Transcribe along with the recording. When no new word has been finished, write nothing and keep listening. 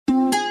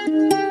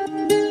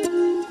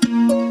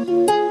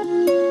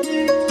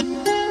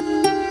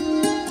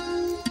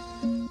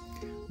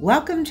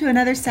Welcome to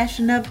another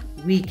session of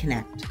We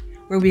Connect,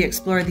 where we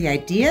explore the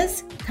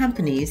ideas,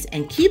 companies,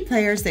 and key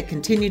players that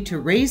continue to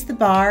raise the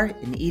bar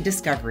in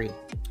e-discovery.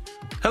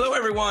 Hello,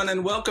 everyone,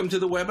 and welcome to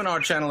the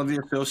webinar channel of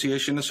the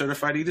Association of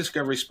Certified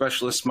E-Discovery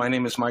Specialists. My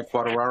name is Mike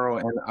Quadraro,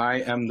 and I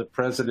am the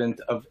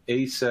president of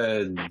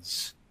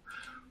ACEDS.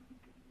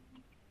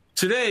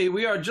 Today,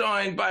 we are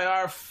joined by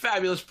our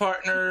fabulous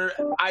partner,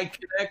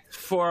 iConnect,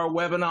 for our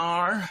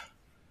webinar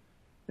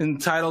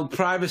entitled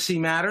Privacy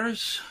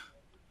Matters.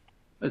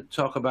 Let's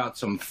talk about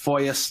some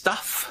FOIA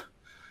stuff.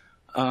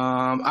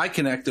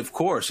 iConnect, of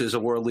course, is a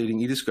world-leading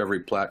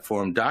e-discovery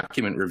platform.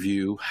 Document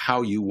review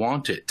how you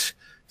want it.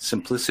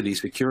 Simplicity,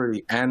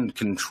 security, and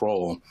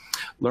control.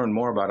 Learn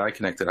more about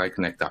iConnect at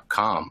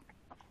iConnect.com.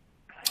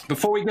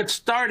 Before we get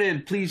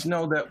started, please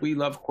know that we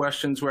love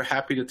questions. We're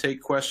happy to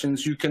take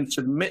questions. You can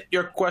submit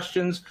your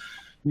questions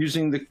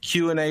using the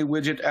Q&A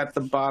widget at the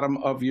bottom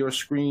of your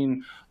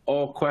screen.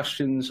 All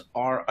questions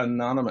are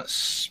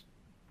anonymous.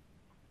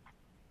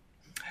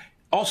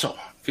 Also,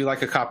 if you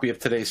like a copy of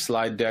today's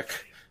slide deck,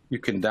 you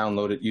can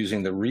download it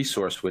using the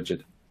resource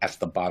widget at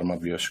the bottom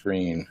of your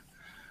screen.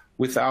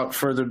 Without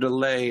further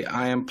delay,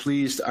 I am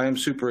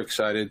super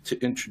excited to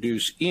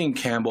introduce Ian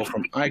Campbell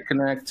from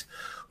iConnect,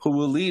 who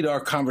will lead our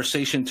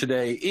conversation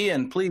today.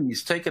 Ian,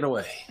 please take it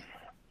away.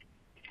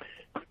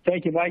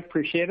 Thank you, Mike.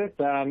 Appreciate it.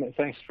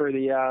 Thanks for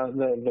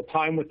the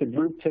time with the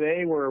group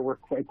today. We're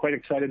quite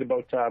excited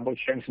about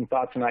sharing some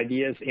thoughts and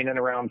ideas in and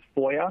around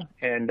FOIA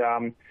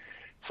and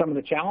some of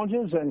the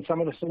challenges and some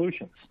of the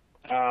solutions.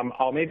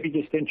 I'll maybe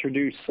just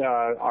introduce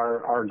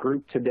our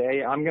group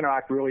today. I'm going to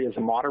act really as a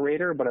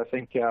moderator, but I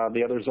think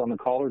the others on the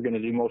call are going to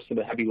do most of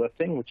the heavy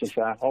lifting, which is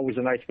always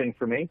a nice thing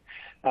for me.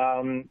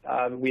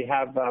 We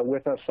have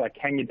with us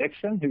Kenya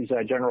Dixon, who's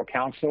General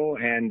Counsel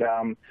and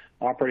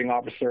Operating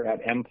Officer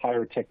at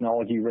Empire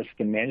Technology Risk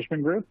and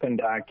Management Group.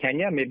 And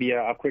Kenya, maybe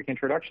a quick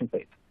introduction,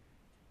 please.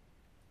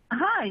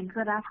 Hi,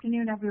 good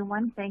afternoon,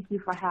 everyone. Thank you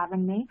for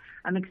having me.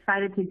 I'm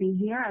excited to be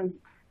here. As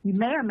you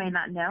may or may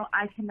not know,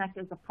 iConnect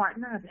is a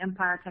partner of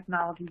Empire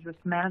Technologies Risk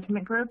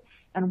Management Group,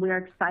 and we're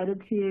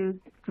excited to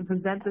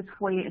present this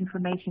FOIA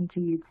information to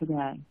you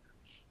today.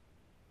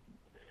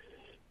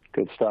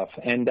 Good stuff.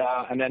 And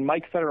then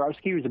Mike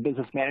Fedorowski, who's a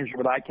business manager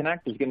with iConnect,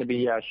 is going to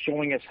be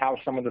showing us how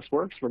some of this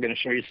works. We're going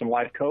to show you some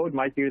live code.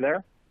 Mike, you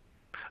there?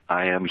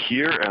 I am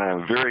here, and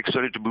I'm very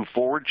excited to move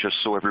forward, just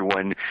so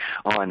everyone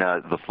on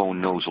the phone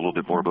knows a little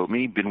bit more about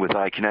me. Been with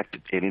iConnect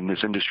and in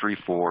this industry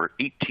for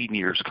 18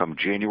 years come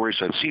January,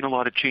 so I've seen a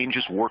lot of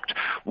changes, worked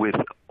with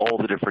all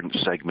the different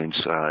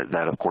segments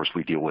that, of course,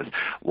 we deal with.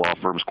 Law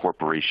firms,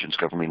 corporations,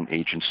 government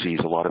agencies,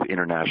 a lot of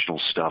international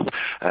stuff.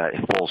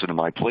 It falls into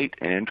my plate,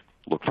 and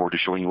look forward to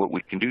showing you what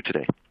we can do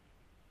today.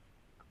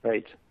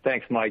 Great.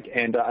 Thanks, Mike.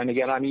 And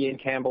again, I'm Ian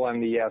Campbell.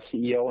 I'm the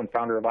CEO and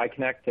founder of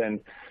iConnect.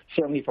 And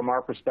certainly from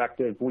our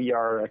perspective, we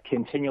are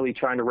continually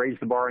trying to raise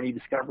the bar in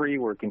e-discovery.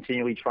 We're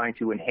continually trying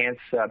to enhance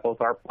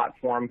both our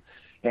platform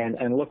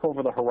and look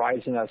over the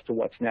horizon as to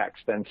what's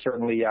next. And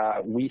certainly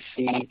we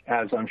see,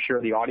 as I'm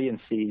sure the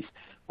audience sees,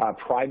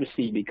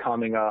 privacy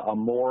becoming a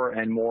more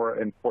and more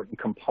important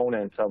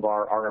component of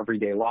our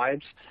everyday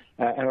lives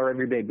and our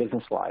everyday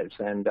business lives.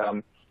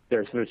 And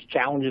there's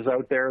challenges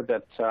out there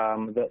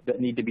that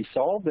need to be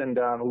solved, and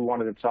we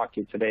wanted to talk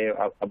to you today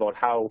about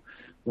how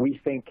we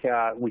think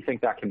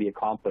that can be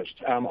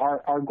accomplished.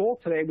 Our goal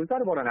today, we've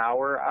got about an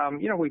hour.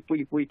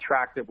 We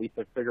tracked it. We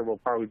figure we'll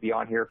probably be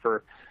on here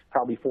for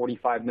probably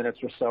 45 minutes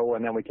or so,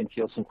 and then we can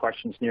field some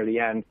questions near the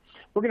end.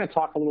 We're going to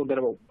talk a little bit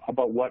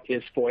about what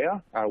is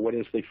FOIA, what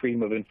is the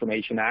Freedom of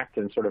Information Act,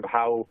 and sort of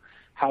how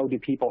do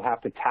people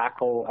have to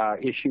tackle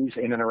issues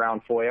in and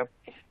around FOIA.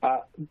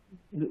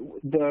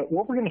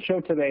 What we're going to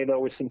show today,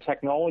 though, is some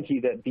technology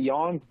that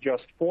beyond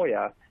just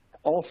FOIA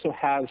also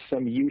has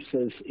some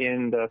uses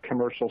in the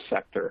commercial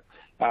sector.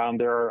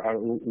 There are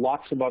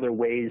lots of other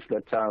ways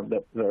that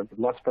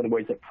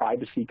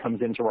privacy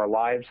comes into our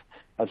lives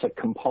as a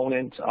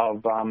component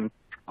of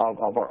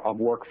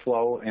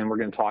workflow, and we're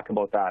going to talk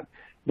about that.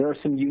 There are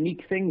some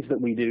unique things that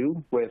we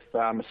do with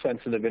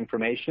sensitive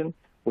information.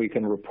 We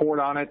can report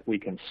on it, we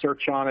can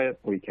search on it,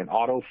 we can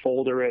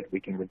auto-folder it, we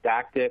can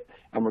redact it,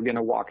 and we're going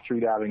to walk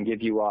through that and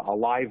give you a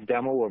live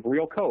demo of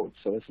real code.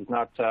 So this is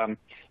not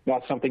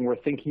something we're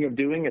thinking of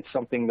doing. It's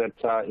something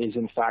that is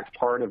in fact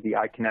part of the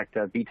iConnect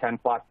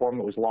V10 platform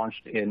that was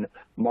launched in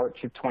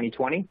March of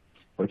 2020,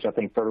 which I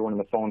think for everyone on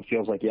the phone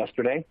feels like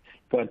yesterday.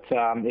 But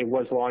it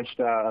was launched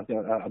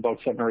about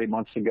 7 or 8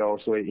 months ago,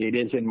 so it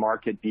is in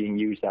market being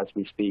used as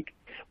we speak.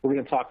 We're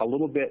going to talk a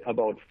little bit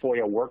about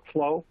FOIA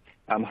workflow,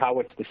 how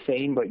it's the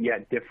same but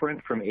yet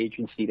different from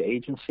agency to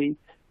agency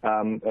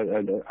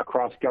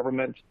across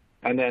government,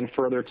 and then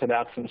further to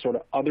that, some sort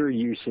of other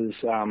uses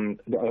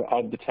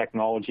of the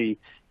technology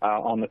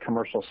on the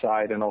commercial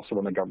side and also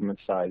on the government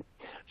side.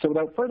 So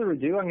without further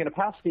ado, I'm going to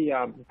pass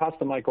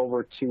the mic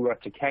over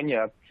to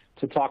Kenya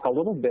to talk a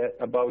little bit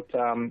about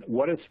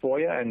what is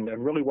FOIA and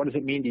really what does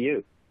it mean to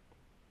you?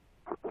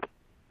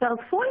 So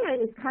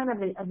FOIA is kind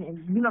of a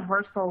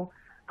universal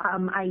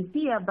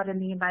idea, but in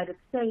the United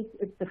States,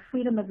 it's the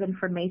Freedom of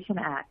Information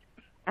Act.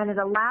 and it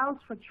allows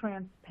for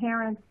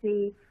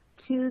transparency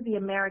to the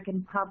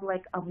American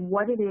public of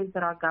what it is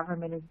that our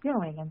government is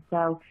doing. And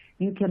so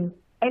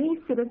any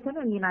citizen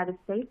in the United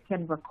States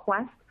can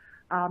request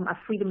a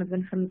Freedom of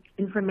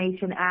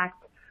Information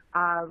Act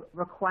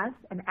request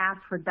and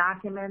ask for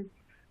documents,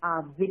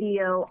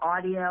 video,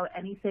 audio,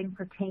 anything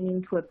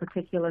pertaining to a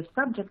particular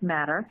subject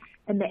matter,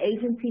 and the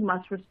agency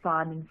must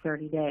respond in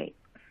 30 days.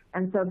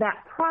 And so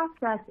that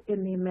process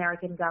in the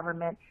American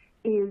government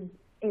is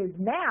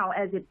now,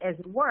 as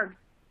it works,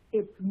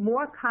 it's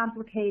more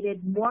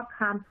complicated, more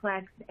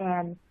complex,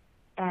 and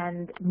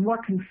more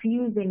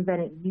confusing than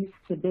it used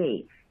to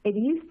be. It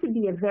used to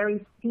be a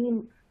very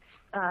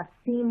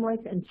seamless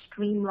and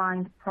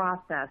streamlined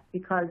process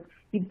because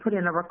you'd put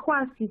in a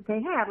request, you'd say,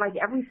 hey, I'd like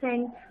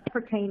everything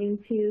pertaining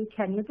to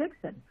Kenya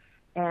Dixon.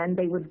 And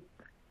they would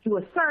do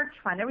a search,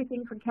 find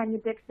everything for Kenya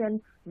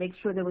Dixon, make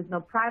sure there was no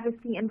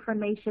privacy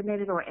information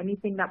in it or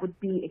anything that would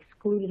be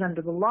excluded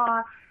under the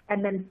law,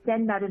 and then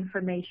send that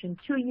information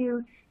to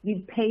you.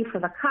 You'd pay for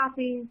the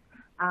copies,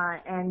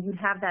 and you'd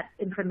have that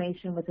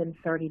information within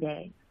 30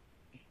 days.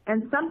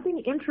 And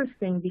something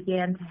interesting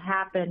began to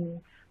happen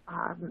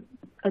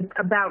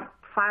about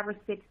 5 or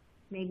 6,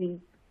 maybe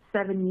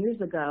 7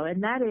 years ago,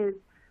 and that is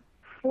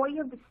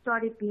FOIA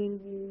started being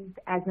used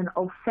as an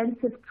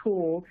offensive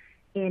tool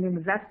in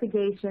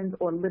investigations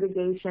or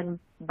litigation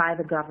by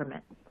the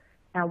government.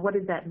 Now, what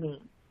does that mean?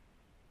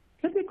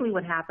 Typically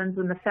what happens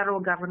when the federal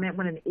government,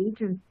 when an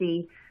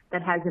agency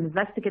that has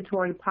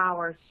investigatory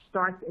powers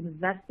starts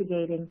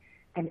investigating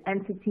an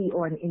entity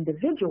or an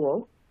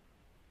individual,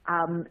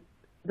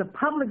 the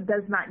public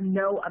does not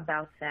know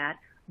about that,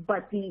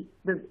 but the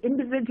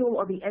individual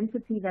or the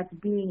entity that's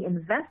being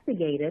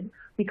investigated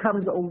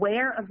becomes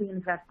aware of the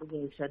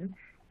investigation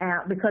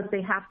because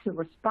they have to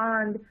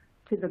respond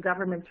to the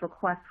government's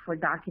request for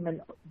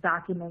documents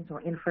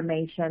or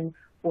information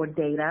or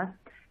data,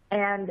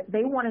 and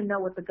they want to know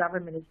what the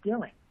government is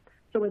doing.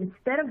 So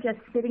instead of just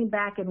sitting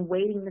back and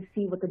waiting to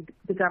see what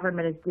the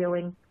government is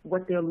doing,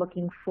 what they're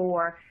looking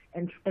for,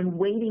 and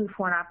waiting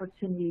for an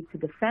opportunity to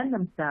defend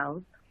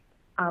themselves,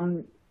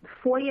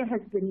 FOIA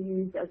has been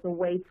used as a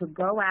way to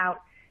go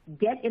out,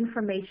 get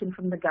information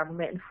from the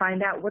government, and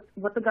find out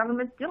what the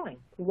government's doing.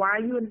 Why are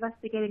you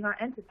investigating our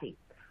entity?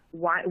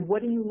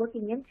 What are you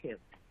looking into?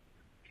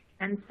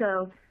 And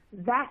so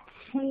that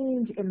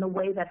change in the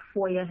way that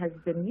FOIA has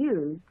been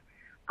used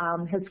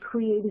has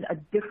created a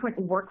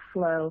different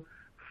workflow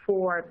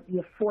for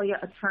the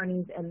FOIA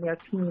attorneys and their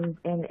teams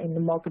in the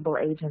multiple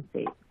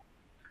agencies.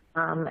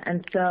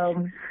 And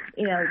so,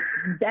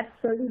 that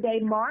 30-day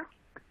mark,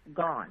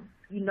 gone.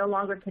 You no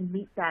longer can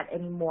meet that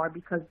anymore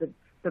because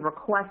the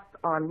requests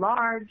are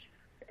large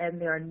and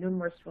there are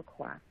numerous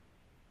requests.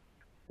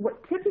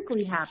 What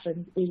typically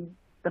happens is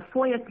the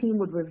FOIA team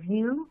would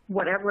review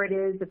whatever it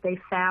is that they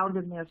found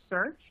in their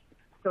search.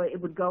 So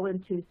it would go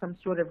into some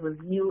sort of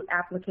review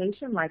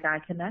application like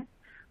iConnect,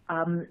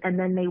 and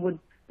then they would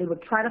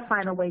try to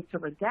find a way to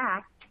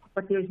redact,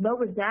 but there's no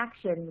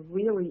redaction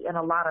really in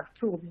a lot of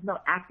tools. There's no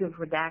active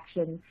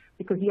redaction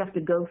because you have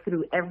to go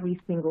through every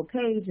single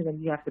page, and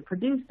then you have to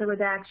produce the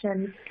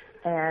redaction,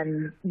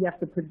 and you have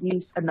to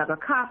produce another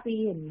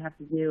copy, and you have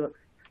to do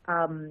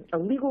a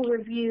legal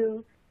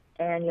review,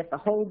 and you have to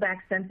hold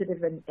back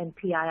sensitive and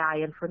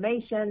PII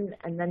information,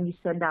 and then you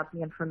send out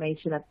the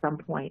information at some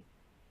point.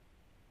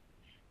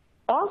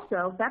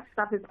 Also, that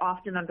stuff is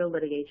often under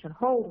litigation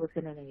hold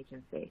within an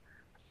agency.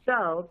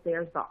 So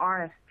there's the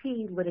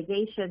RFP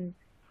litigation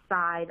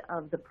side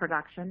of the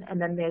production, and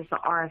then there's the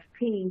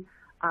RFP,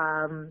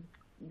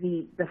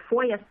 the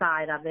FOIA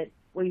side of it,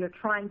 where you're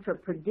trying to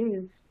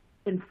produce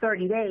in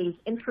 30 days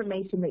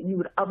information that you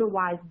would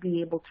otherwise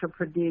be able to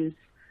produce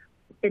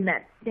in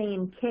that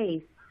same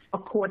case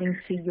according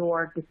to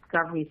your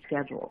discovery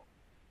schedule.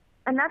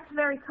 And that's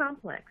very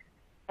complex.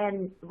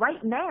 And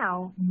right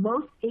now,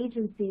 most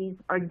agencies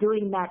are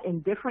doing that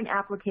in different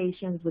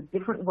applications with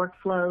different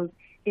workflows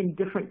in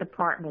different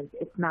departments.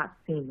 It's not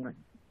seamless.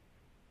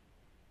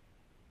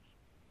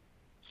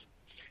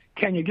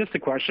 Kenya, just a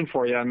question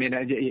for you. I mean,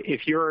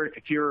 if you're a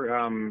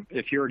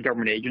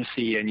government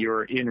agency and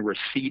you're in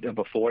receipt of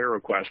a FOIA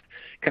request,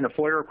 can a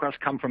FOIA request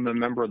come from a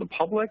member of the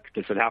public?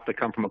 Does it have to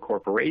come from a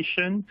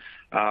corporation?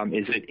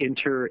 Is it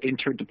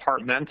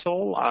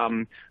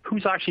interdepartmental?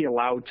 Who's actually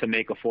allowed to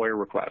make a FOIA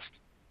request,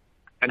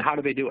 and how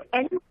do they do it?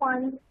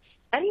 Anyone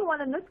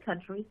in this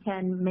country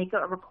can make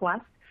a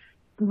request.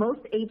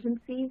 Most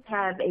agencies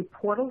have a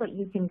portal that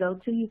you can go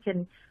to. You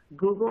can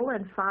Google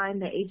and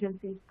find the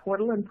agency's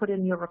portal and put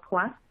in your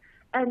request.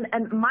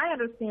 And my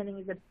understanding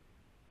is that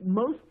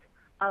most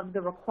of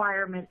the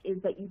requirement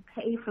is that you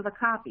pay for the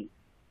copies,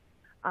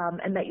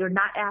 and that you're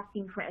not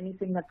asking for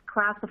anything that's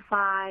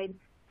classified,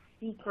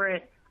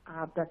 secret,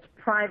 that's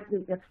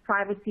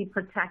privacy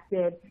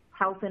protected,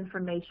 health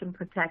information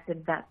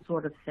protected, that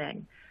sort of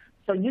thing.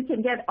 So you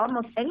can get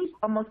almost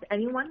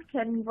anyone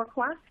can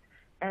request,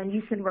 and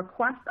you can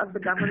request of the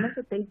government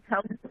that they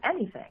tell you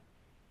anything,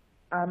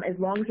 as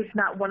long as it's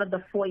not one of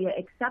the FOIA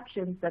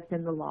exceptions that's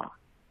in the law.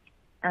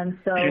 And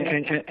so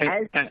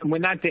and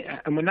when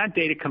that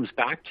data comes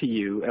back to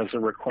you as a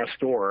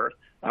requestor,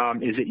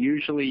 is it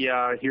usually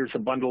here's a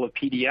bundle of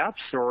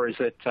PDFs, or is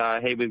it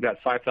hey, we've got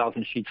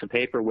 5,000 sheets of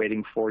paper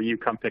waiting for you,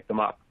 come pick them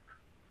up?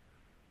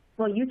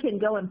 Well, you can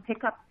go and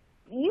pick up.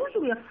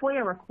 Usually a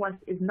FOIA request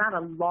is not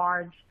a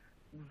large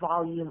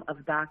volume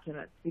of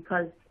documents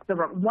because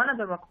one of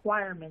the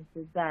requirements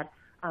is that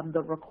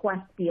the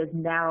request be as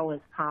narrow as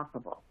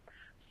possible.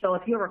 So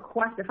if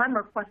I'm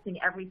requesting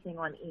everything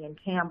on Ian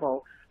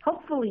Campbell,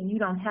 hopefully you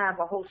don't have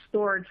a whole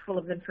storage full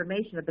of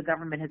information that the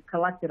government has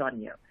collected on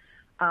you.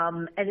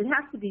 And it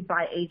has to be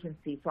by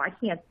agency. So I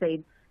can't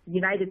say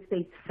United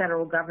States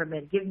federal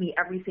government, give me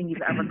everything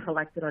you've ever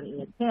collected on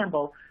Ian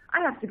Campbell.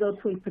 I have to go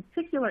to a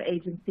particular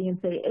agency and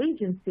say,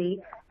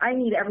 agency, I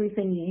need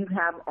everything you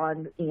have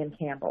on Ian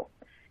Campbell.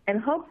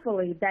 And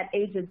hopefully that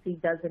agency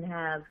doesn't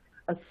have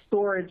a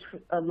storage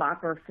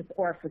locker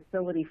or a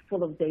facility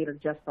full of data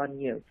just on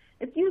you.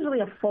 It's usually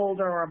a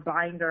folder or a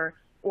binder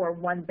or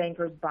one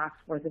banker's box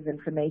worth of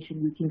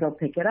information. You can go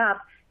pick it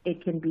up.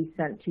 It can be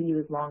sent to you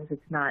as long as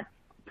it's not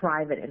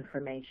private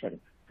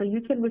information. So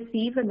you can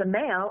receive in the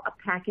mail a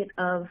packet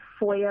of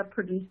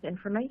FOIA-produced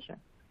information.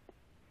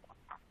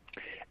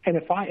 And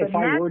if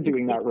I were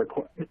doing that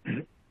request,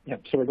 yeah,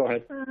 sorry, go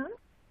ahead.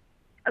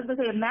 I was going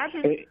to say,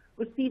 imagine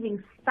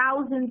receiving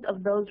thousands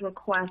of those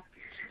requests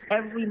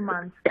every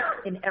month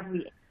in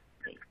every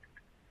agency.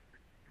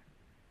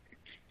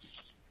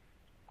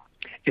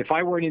 If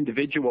I were an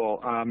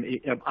individual,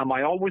 am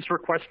I always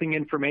requesting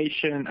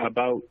information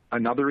about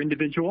another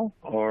individual,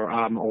 or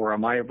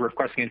am I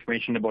requesting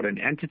information about an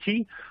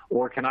entity,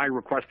 or can I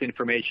request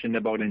information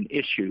about an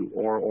issue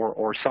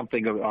or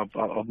something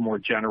of more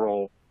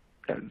general,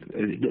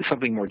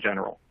 something more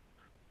general?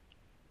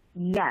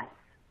 Yes.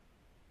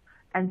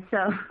 And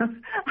so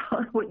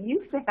what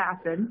used to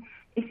happen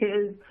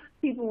is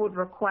people would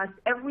request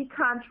every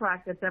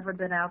contract that's ever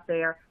been out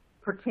there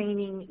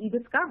pertaining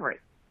e-discovery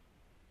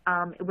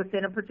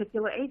within a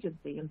particular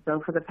agency. And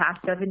so for the past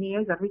 7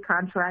 years, every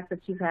contract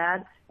that you've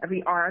had,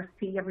 every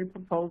RFP, every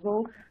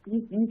proposal,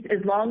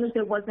 as long as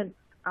there wasn't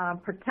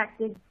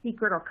protected,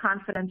 secret, or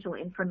confidential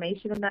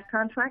information in that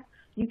contract,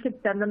 you could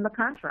send them the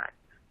contract.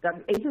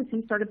 The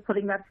agency started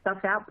putting that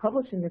stuff out,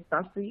 publishing this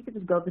stuff, so you could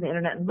just go to the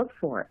internet and look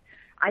for it.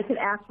 I could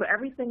ask for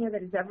everything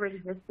that has ever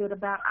existed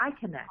about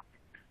iConnect.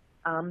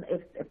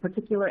 If a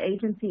particular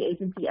agency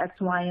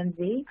X, Y, and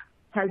Z,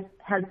 has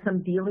some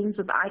dealings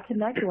with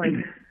iConnect or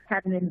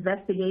had an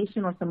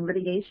investigation or some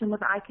litigation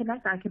with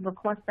iConnect, I can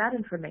request that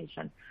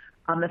information.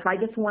 If I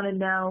just want to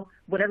know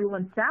what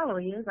everyone's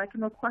salary is, I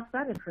can request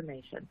that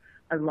information,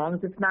 as long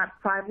as it's not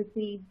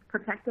privacy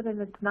protected and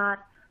it's not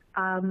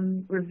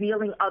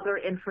revealing other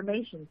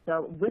information.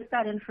 So with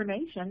that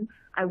information,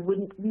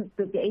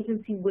 the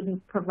agency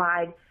wouldn't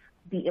provide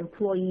the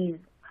employee's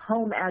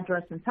home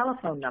address and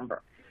telephone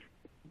number.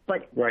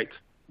 But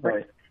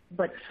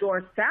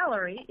your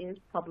salary is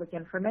public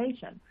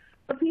information.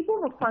 But people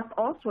request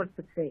all sorts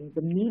of things.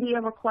 The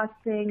media requests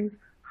things.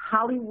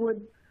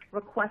 Hollywood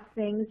requests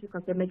things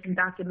because they're making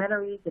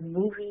documentaries and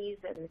movies.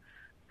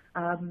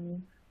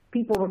 And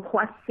people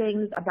request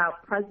things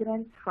about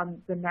presidents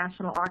from the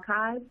National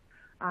Archives,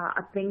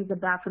 things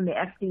from the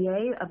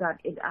FDA, about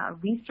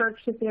research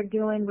that they're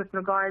doing with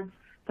regards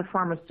to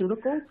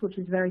pharmaceuticals, which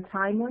is very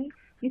timely.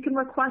 You can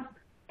request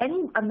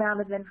any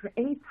amount of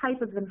any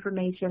type of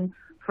information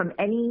from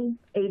any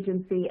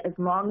agency as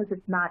long as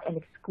it's not an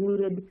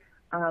excluded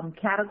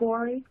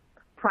category,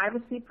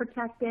 privacy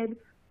protected,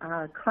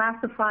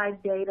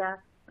 classified data,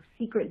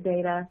 secret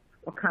data,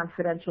 or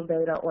confidential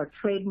data, or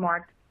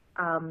trademarked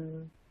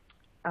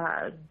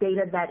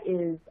data that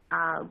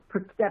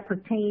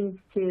pertains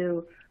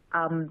to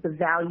the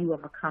value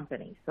of a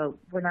company. So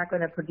we're not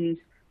going to produce.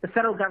 The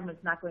federal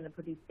government's not going to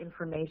produce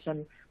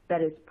information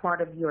that is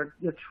part of your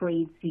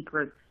trade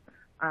secrets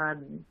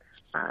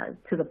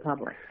to the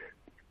public.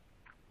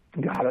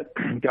 Got it.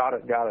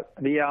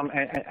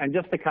 And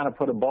just to kind of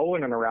put a bow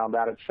in and around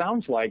that, it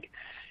sounds like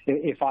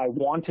if I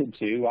wanted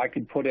to, I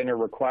could put in a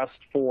request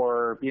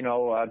for, to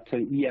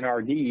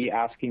ENRD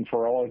asking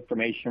for all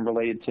information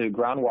related to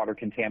groundwater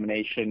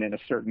contamination in a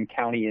certain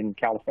county in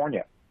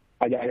California.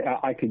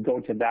 I could go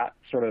to that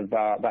sort of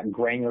that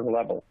granular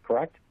level,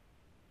 correct?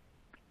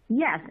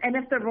 Yes, and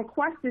if the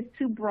request is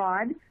too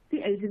broad,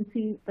 the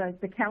agency,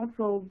 the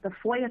council, the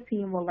FOIA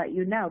team will let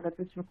you know that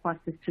this request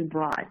is too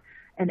broad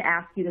and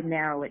ask you to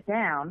narrow it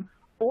down.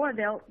 Or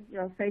they'll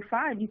say,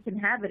 fine, you can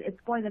have it. It's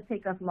going to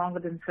take us longer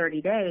than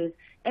 30 days,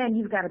 and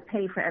you've got to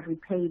pay for every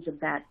page of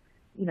that.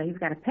 You've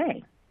got to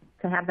pay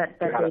to have that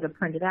data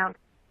printed out.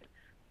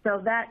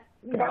 So that's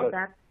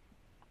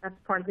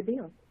part of the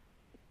deal.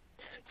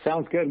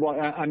 Sounds good. Well,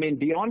 I mean,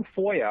 beyond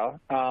FOIA,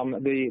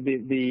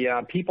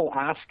 the people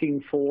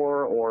asking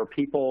for or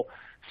people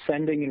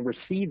sending and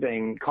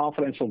receiving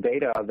confidential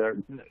data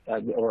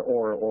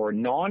or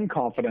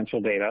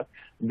non-confidential data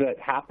that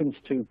happens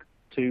to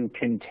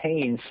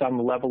contain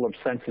some level of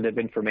sensitive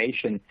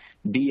information,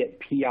 be it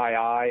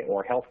PII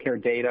or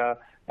healthcare data,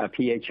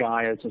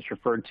 PHI as it's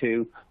referred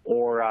to,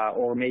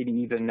 or maybe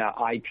even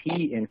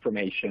IP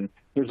information.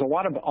 There's a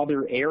lot of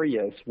other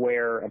areas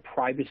where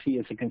privacy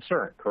is a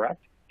concern,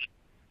 correct?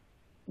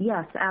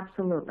 Yes,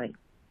 absolutely.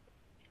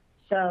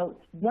 So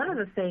one of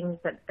the things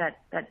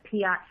that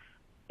PI,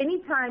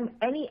 anytime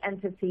any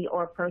entity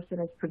or person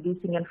is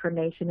producing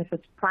information, if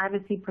it's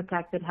privacy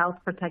protected, health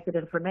protected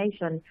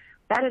information,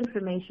 that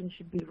information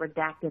should be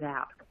redacted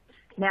out.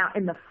 Now,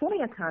 in the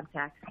FOIA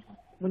context,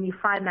 when you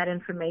find that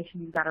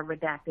information, you've got to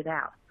redact it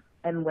out.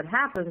 And what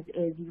happens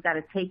is you've got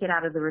to take it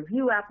out of the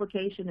review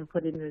application and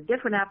put it in a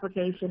different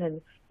application,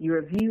 and you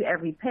review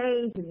every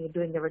page, and you're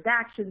doing the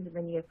redactions, and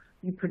then you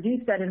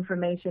produce that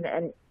information.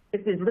 And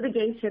if there's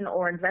litigation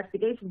or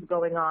investigations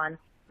going on,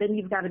 then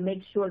you've got to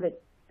make sure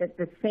that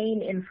the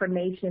same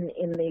information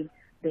in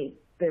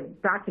the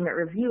document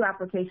review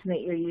application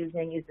that you're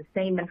using is the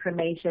same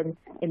information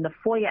in the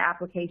FOIA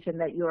application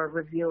that you're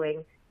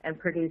reviewing and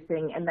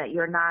producing, and that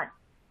you're not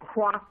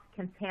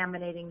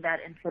cross-contaminating that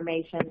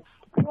information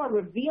or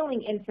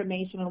revealing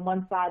information on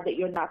one side that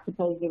you're not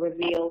supposed to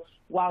reveal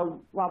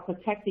while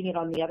protecting it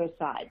on the other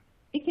side.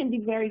 It can be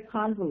very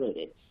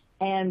convoluted.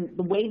 And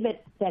the way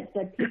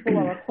that people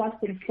are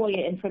requesting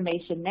FOIA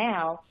information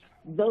now,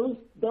 those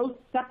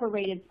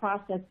separated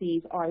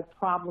processes are a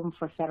problem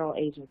for federal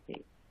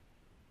agencies.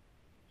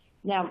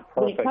 Now,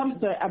 when it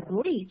comes to a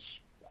breach,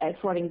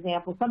 for an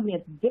example, something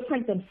that's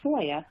different than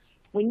FOIA,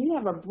 when you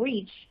have a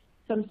breach,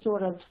 some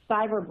sort of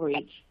cyber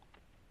breach,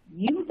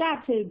 you've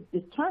got to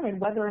determine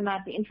whether or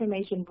not the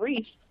information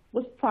breached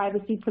was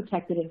privacy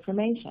protected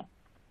information,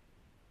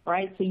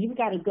 right? So you've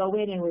got to go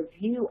in and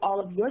review all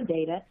of your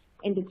data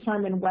and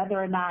determine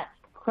whether or not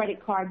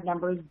credit card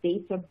numbers,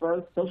 dates of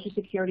birth, social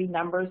security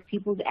numbers,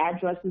 people's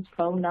addresses,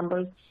 phone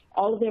numbers,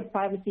 all of their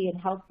privacy and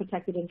health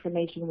protected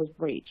information was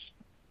breached.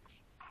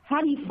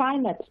 How do you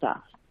find that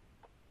stuff?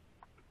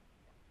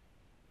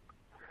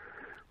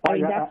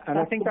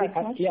 I think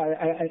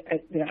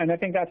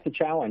that's the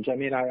challenge. I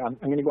mean, I'm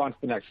going to go on to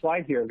the next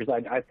slide here because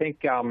I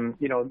think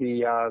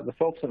the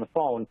folks on the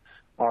phone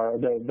are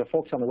the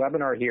folks on the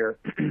webinar here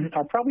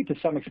are probably to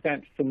some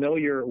extent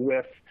familiar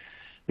with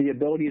the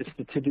ability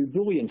to do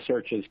Boolean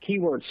searches,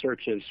 keyword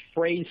searches,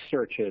 phrase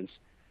searches,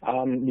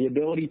 the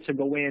ability to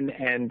go in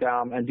and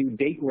do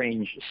date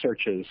range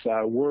searches,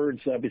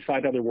 words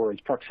beside other words,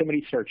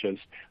 proximity searches.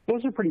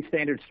 Those are pretty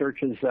standard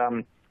searches.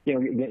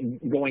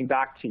 Going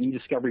back to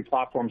e-discovery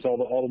platforms all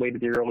the way to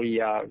the early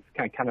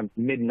kind of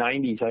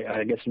mid-90s,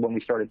 I guess, is when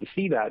we started to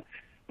see that.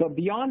 But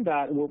beyond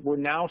that, we're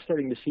now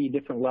starting to see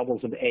different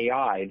levels of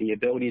AI, the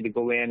ability to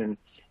go in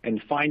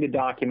and find a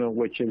document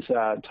which is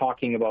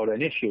talking about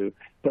an issue,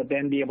 but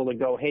then be able to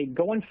go, hey,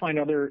 go and find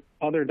other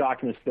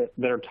documents that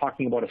are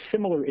talking about a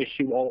similar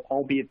issue,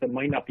 albeit that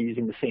might not be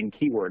using the same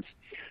keywords.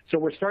 So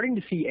we're starting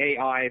to see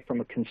AI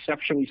from a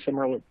conceptually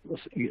similar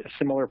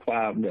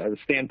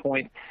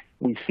standpoint.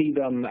 We see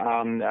them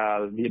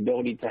the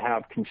ability to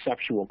have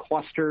conceptual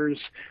clusters.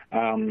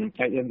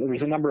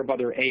 There's a number of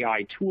other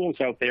AI tools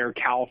out there,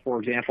 Cal, for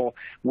example,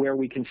 where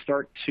we can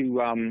start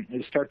to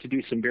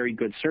do some very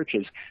good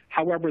searches.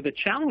 However, the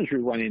challenge we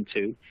run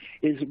into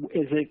is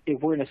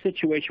if we're in a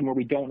situation where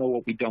we don't know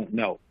what we don't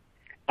know.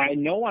 I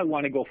know I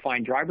want to go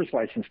find driver's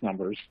license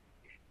numbers,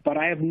 but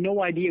I have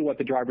no idea what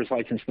the driver's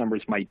license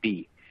numbers might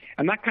be.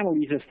 And that kind of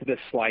leads us to this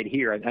slide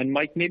here. And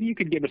Mike, maybe you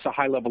could give us a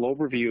high-level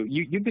overview.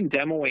 You've been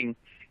demoing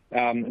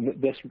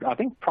this, I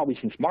think, probably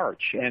since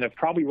March, and have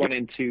probably run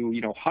into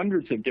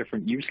hundreds of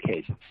different use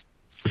cases.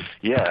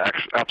 Yeah,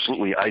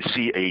 absolutely. I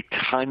see a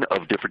ton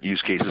of different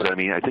use cases. I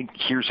mean, I think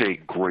here's a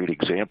great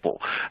example.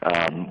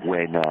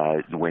 When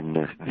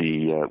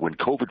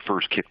COVID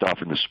first kicked off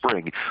in the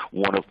spring,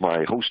 one of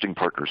my hosting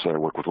partners that I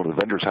work with, one of the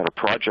vendors, had a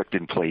project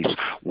in place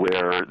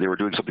where they were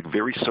doing something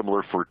very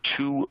similar for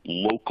 2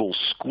 local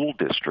school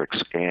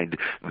districts, and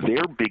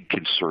their big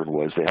concern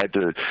was they had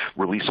to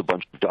release a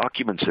bunch of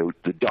documents out.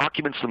 The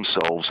documents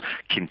themselves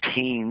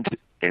contained,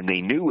 and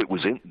they knew it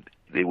was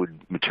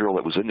material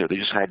that was in there. They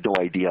just had no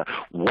idea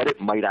what it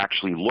might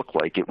actually look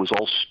like. It was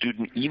all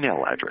student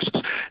email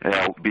addresses.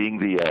 Now, being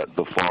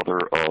the father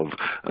of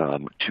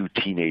 2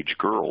 teenage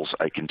girls,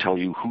 I can tell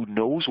you who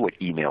knows what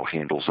email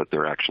handles that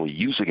they're actually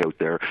using out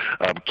there.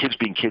 Kids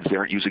being kids, they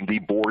aren't using the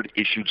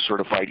board-issued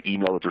certified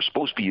email that they're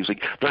supposed to be using.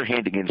 They're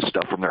handing in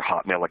stuff from their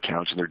Hotmail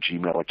accounts and their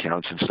Gmail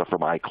accounts and stuff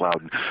from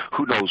iCloud, and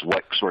who knows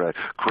what sort of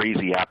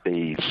crazy app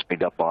they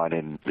signed up on,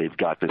 and they've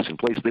got this in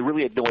place. They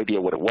really had no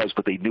idea what it was,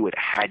 but they knew it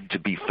had to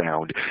be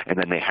found, and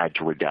then they had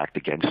to redact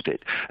against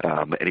it.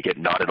 And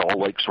again, not at all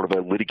like sort of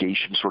a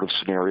litigation sort of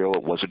scenario.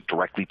 It wasn't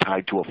directly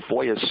tied to a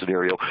FOIA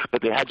scenario,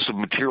 but they had some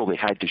material they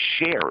had to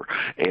share,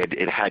 and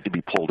it had to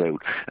be pulled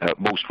out.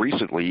 Most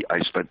recently,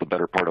 I spent the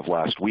better part of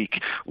last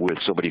week with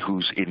somebody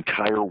whose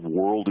entire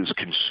world is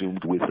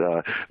consumed with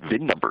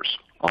VIN numbers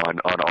on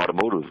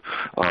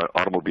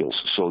automobiles.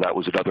 So that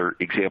was another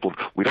example.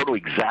 We don't know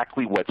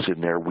exactly what's in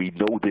there. We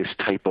know this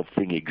type of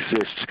thing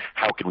exists.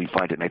 How can we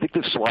find it? And I think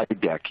this slide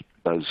deck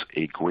does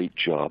a great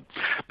job,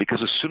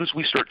 because as soon as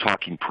we start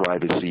talking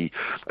privacy,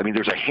 I mean,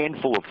 there's a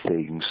handful of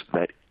things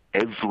that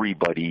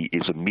everybody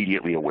is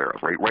immediately aware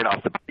of, right? Right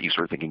off the bat, you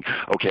start thinking,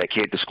 okay, I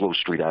can't disclose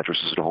street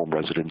addresses at a home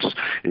residence,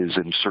 is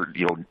in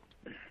certain,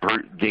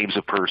 names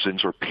of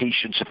persons or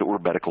patients if it were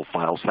medical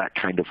files, that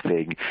kind of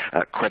thing.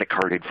 Credit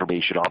card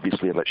information,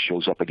 obviously, if that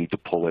shows up, I need to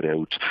pull it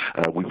out.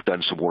 We've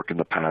done some work in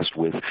the past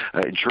with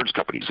insurance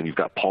companies, and you've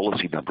got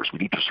policy numbers. We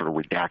need to sort of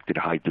redact and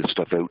hide this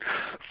stuff out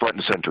front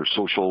and center,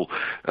 social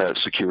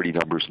security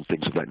numbers and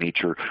things of that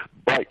nature.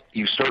 But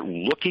you start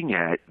looking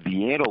at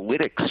the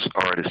analytics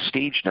are at a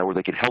stage now where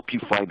they can help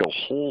you find a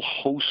whole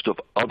host of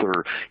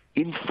other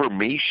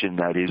information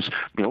that is,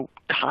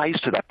 ties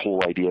to that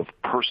whole idea of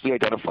personally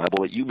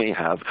identifiable that you may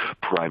have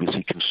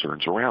privacy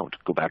concerns around.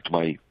 Go back to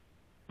my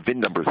VIN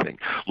number thing.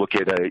 Look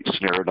at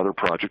another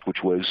project,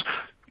 which was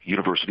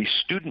university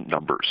student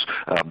numbers.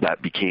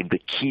 That became the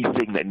key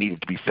thing that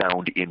needed to be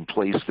found in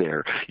place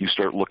there. You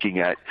start looking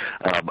at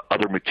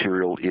other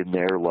material in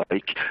there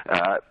like,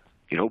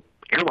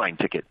 airline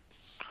ticket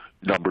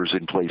numbers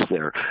in place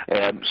there.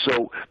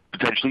 So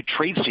potentially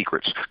trade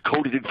secrets,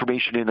 coded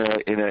information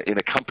in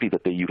a company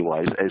that they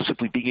utilize, as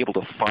simply being able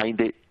to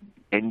find it,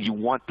 and you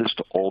want this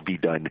to all be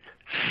done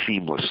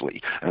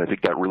seamlessly. And I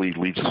think that really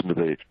leads us into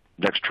the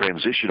next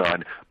transition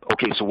on,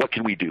 okay, so what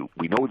can we do?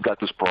 We know we've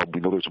got this problem.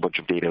 We know there's a bunch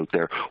of data out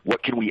there.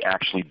 What can we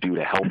actually do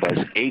to help us,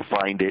 A,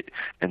 find it,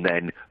 and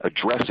then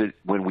address it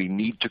when we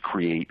need to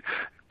create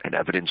an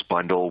evidence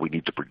bundle, we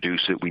need to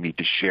produce it, we need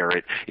to share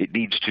it. It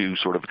needs to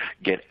sort of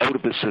get out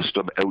of the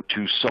system, out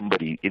to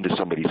somebody, into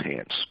somebody's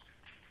hands.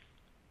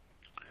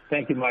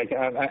 Thank you, Mike.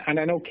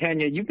 And I know,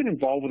 Kenya, you've been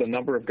involved with a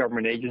number of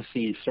government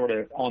agencies sort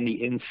of on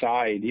the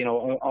inside.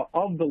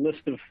 Of the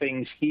list of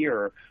things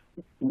here,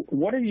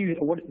 what do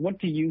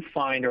you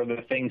find are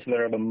the things that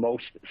are the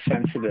most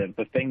sensitive,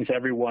 the things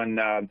everyone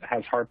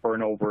has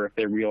heartburn over if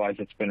they realize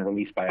it's been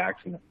released by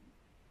accident?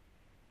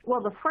 Well,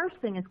 the first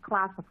thing is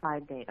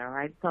classified data,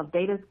 right? So if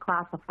data is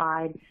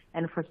classified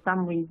and for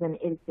some reason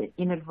it's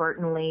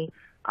inadvertently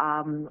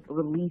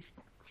released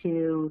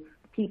to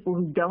people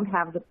who don't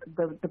have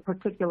the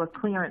particular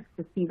clearance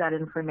to see that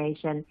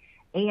information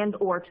and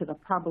or to the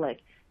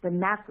public, then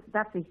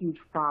that's a huge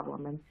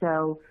problem. And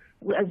so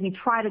as we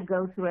try to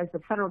go through, as the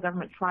federal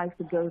government tries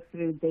to go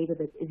through data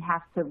that it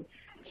has to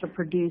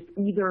produce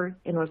either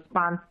in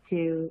response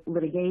to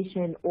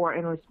litigation or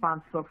in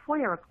response to a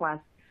FOIA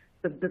request,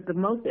 the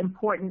most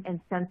important and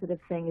sensitive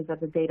thing is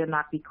that the data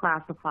not be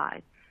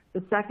classified.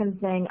 The second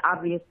thing,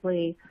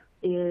 obviously,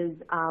 is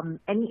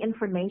any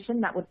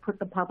information that would put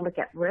the public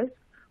at risk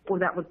or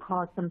that would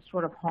cause some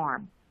sort of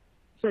harm.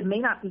 So it may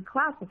not be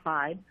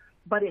classified,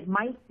 but it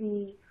might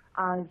be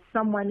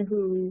someone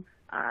who,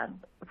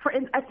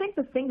 I think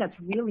the thing that's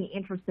really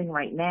interesting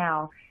right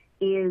now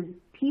is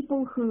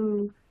people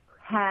who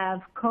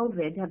have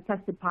COVID, have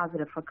tested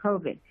positive for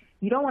COVID.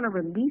 You don't want to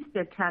release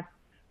their test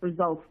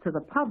results to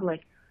the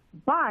public,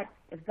 but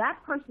if that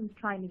person's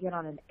trying to get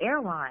on an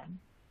airline,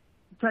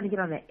 trying to get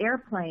on an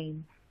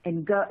airplane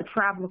and go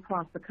travel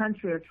across the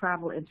country or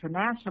travel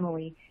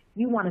internationally,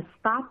 you want to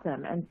stop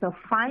them. And so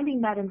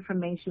finding that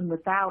information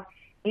without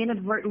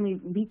inadvertently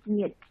leaking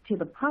it to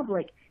the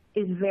public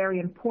is very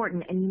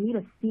important, and you need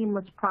a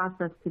seamless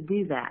process to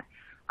do that.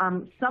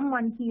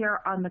 Someone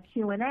here on the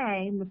Q&A,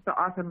 Mr.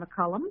 Arthur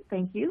McCullum,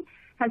 thank you,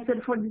 has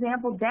said, for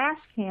example, dash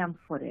cam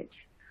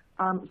footage.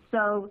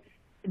 So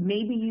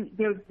maybe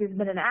there's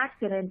been an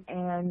accident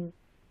and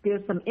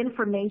there's some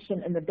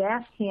information in the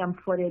dash cam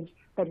footage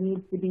that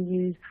needs to be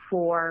used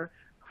for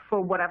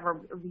whatever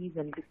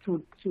reason,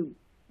 to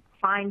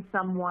find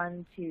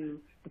someone, to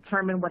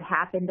determine what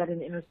happened at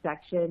an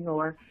intersection,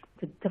 or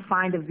to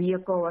find a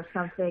vehicle or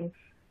something.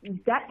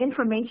 That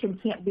information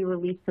can't be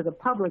released to the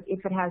public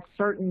if it has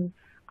certain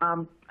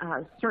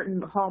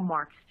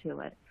hallmarks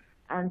to it.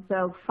 And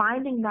so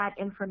finding that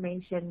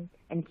information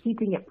and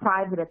keeping it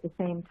private at the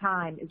same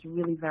time is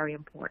really very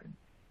important.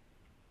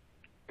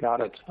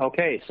 Got it.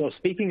 Okay, so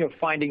speaking of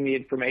finding the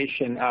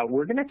information,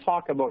 we're going to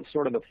talk about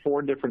sort of the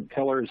 4 different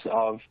pillars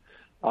of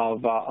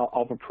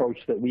approach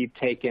that we've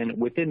taken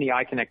within the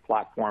iConnect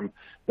platform.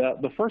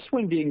 The first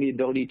one being the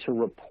ability to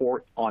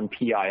report on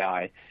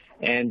PII.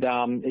 And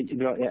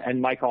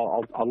Mike,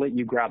 I'll let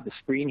you grab the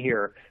screen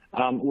here.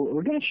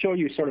 We're going to show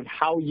you sort of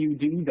how you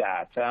do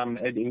that.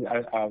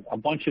 A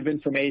bunch of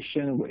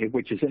information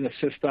which is in the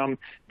system,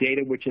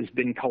 data which has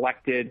been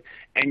collected,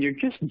 and you're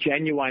just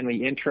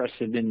genuinely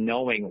interested in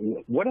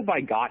knowing, what have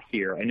I got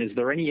here, and is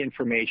there any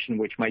information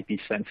which might be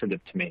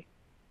sensitive to me?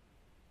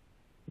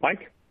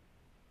 Mike?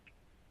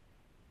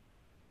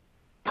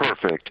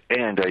 Perfect.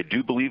 And I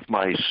do believe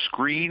my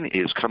screen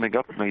is coming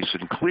up nice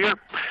and clear.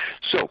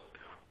 So,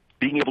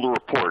 being able to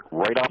report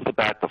right off the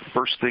bat, the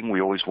first thing we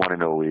always want to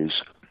know is,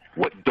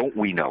 what don't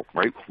we know,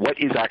 right? What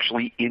is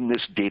actually in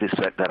this data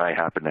set that I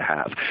happen to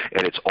have?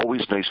 And it's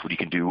always nice when you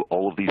can do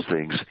all of these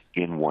things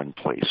in one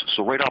place.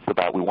 So right off the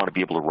bat, we want to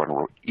be able to run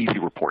an easy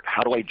report.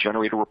 How do I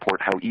generate a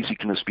report? How easy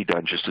can this be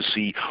done, just to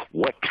see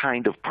what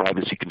kind of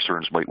privacy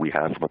concerns might we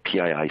have from a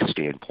PII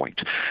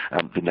standpoint?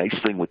 The nice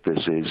thing with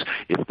this is,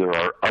 if there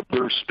are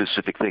other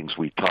specific things,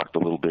 we talked a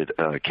little bit,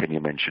 Kenya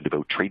mentioned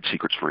about trade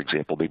secrets, for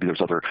example. Maybe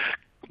there's other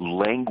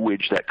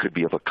language that could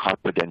be of a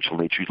confidential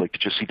nature. You'd like to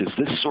just see, does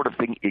this sort of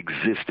thing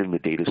exist in the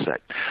data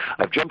set?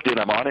 I've jumped in.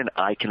 I'm on an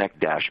iConnect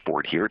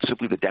dashboard here. It's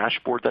simply the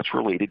dashboard that's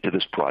related to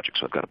this project.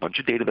 So I've got a bunch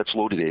of data that's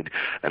loaded in,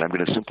 and I'm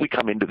going to simply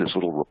come into this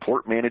little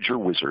report manager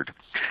wizard.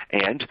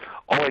 And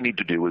all I need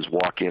to do is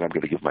walk in. I'm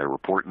going to give my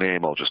report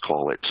name. I'll just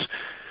call it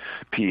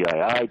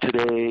PII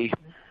today.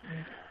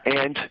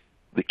 And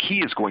the key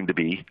is going to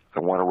be, I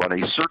want to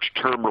run a search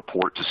term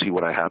report to see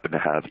what I happen to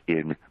have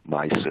in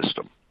my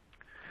system.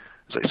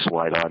 As I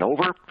slide on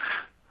over,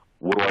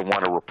 what do I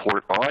want to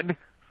report on?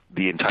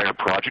 The entire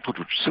project, which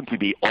would simply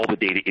be all the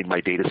data in my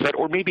data set,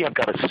 or maybe I've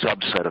got a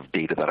subset of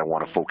data that I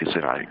want to focus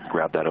in on. I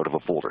grab that out of a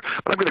folder.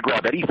 But I'm going to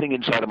grab anything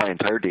inside of my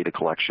entire data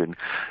collection,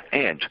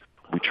 and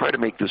we try to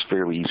make this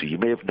fairly easy. You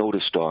may have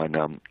noticed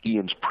on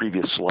Ian's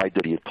previous slide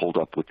that he had pulled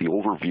up with the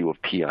overview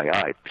of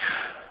PII.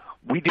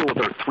 We deal with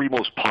our 3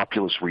 most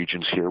populous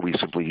regions here. We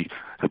simply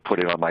have put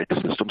it on my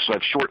system. So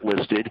I've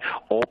shortlisted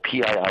all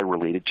PII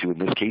related to, in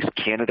this case,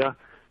 Canada,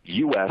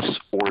 U.S.,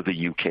 or the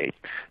U.K.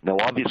 Now,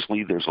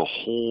 obviously, there's a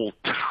whole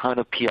ton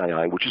of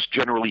PII, which is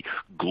generally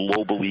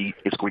globally,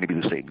 it's going to be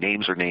the same.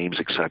 Names are names,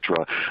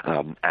 etc.,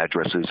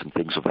 addresses and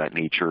things of that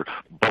nature.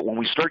 But when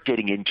we start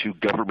getting into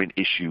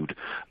government-issued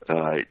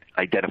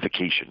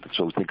identification,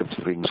 so think of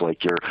things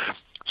like your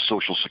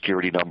social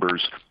security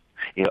numbers.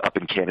 Up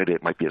in Canada,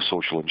 it might be a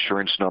social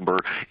insurance number.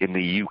 In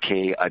the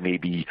UK, I may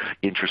be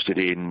interested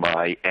in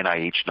my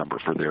NIH number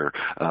for their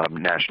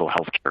national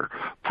healthcare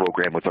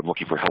program if I'm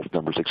looking for health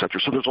numbers, et cetera.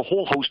 So there's a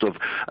whole host of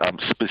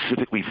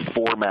specifically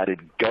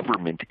formatted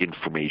government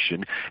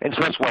information, and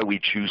so that's why we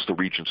choose the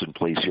regions in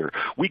place here.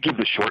 We give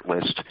the short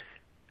list,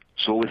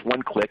 so with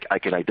one click, I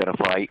can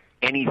identify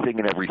anything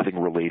and everything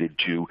related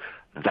to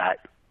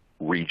that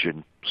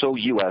region. So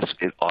U.S.,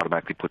 it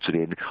automatically puts it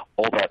in.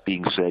 All that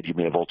being said, you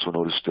may have also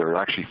noticed there are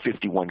actually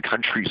 51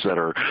 countries that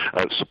are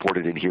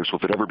supported in here. So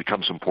if it ever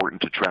becomes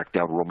important to track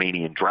down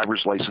Romanian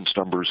driver's license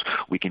numbers,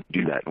 we can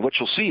do that. And what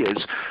you'll see is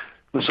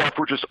the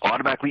software just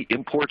automatically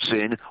imports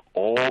in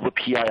all the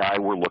PII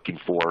we're looking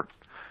for.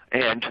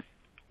 And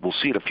we'll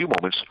see in a few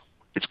moments,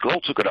 it's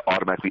also going to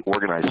automatically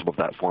organize some of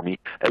that for me,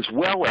 as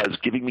well as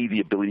giving me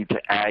the ability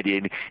to add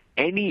in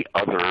any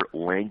other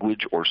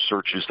language or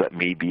searches that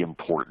may be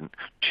important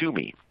to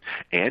me.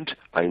 And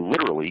I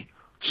literally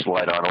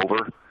slide on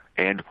over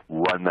and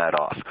run that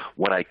off.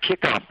 When I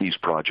kick off these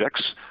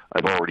projects,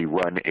 I've already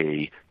run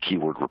a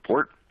keyword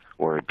report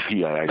or a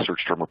PII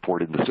search term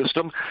report in the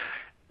system.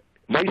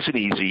 Nice and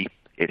easy.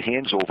 It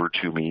hands over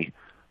to me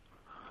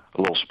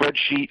a little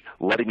spreadsheet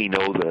letting me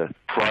know the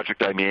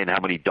project I'm in,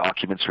 how many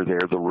documents are there,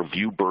 the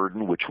review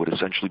burden, which would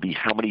essentially be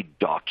how many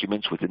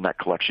documents within that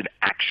collection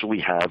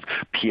actually have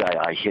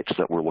PII hits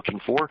that we're looking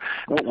for.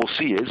 And what we'll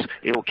see is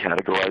it'll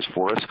categorize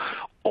for us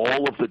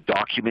all of the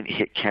document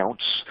hit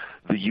counts,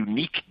 the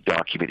unique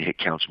document hit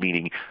counts,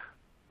 meaning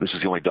this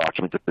is the only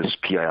document that this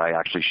PII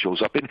actually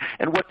shows up in,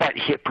 and what that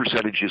hit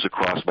percentage is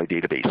across my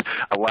database,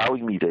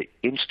 allowing me to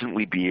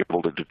instantly be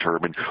able to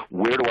determine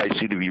where do I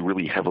seem to be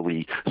really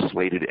heavily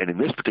slated. And in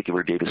this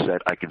particular data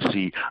set, I can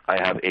see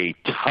I have a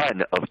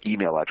ton of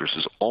email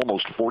addresses.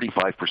 Almost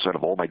 45%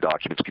 of all my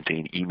documents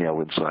contain email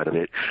inside of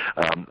it.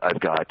 I've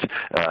got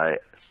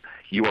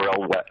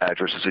URL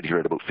addresses in here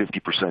at about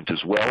 50%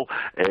 as well.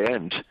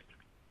 And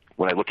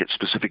when I look at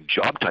specific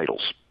job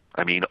titles,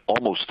 I mean,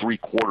 almost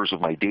 3/4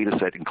 of my data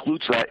set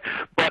includes that,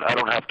 but I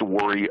don't have to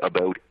worry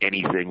about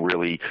anything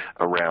really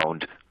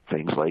around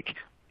things like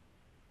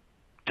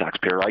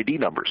taxpayer ID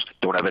numbers.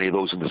 Don't have any of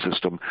those in the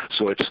system,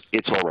 so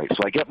it's all right.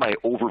 So I get my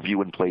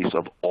overview in place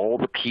of all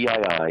the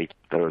PII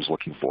that I was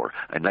looking for.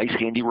 A nice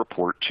handy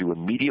report to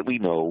immediately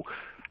know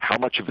how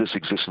much of this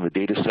exists in the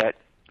data set.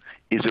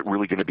 Is it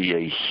really going to be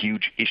a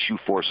huge issue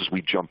for us as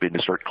we jump in to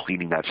start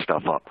cleaning that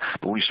stuff up?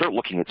 But when you start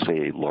looking at,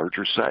 say, a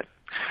larger set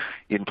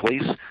in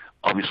place,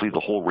 obviously the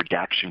whole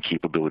redaction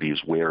capability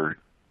is where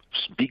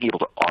being able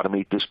to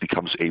automate this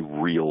becomes a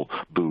real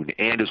boon.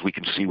 And as we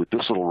can see with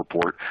this little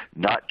report,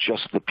 not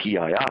just the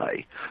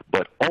PII,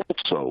 but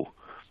also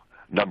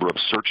number of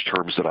search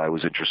terms that I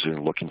was interested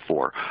in looking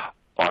for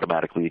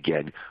automatically,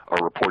 again,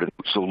 are reported.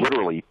 So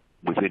literally,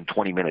 within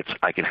 20 minutes,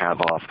 I can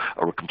have off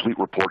a complete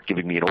report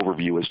giving me an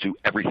overview as to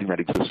everything that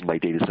exists in my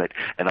data set,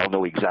 and I'll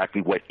know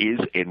exactly what is,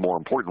 and more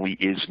importantly,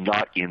 is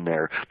not in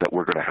there that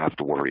we're going to have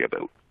to worry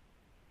about.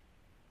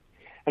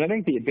 And I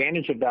think the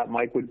advantage of that,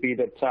 Mike, would be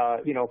that,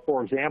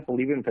 for example,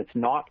 even if it's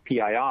not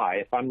PII,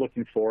 if I'm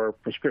looking for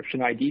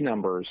prescription ID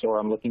numbers or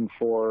I'm looking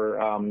for,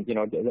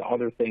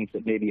 other things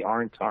that maybe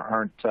aren't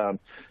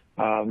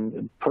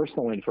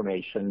personal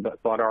information,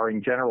 but are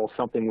in general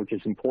something which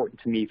is important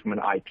to me from an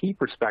IP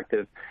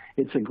perspective,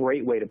 it's a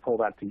great way to pull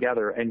that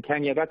together. And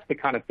Kenya, that's the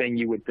kind of thing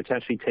you would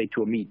potentially take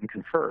to a meet and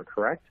confer,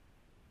 correct?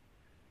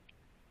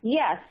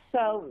 Yes.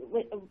 So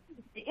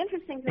the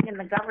interesting thing in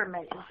the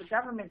government is the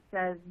government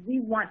says, we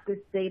want this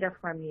data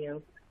from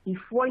you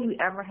before you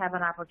ever have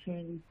an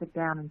opportunity to sit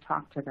down and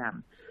talk to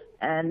them.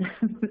 And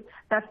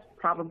that's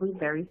probably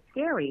very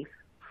scary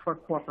for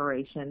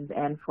corporations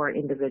and for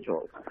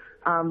individuals.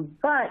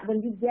 But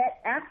when you get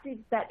after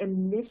that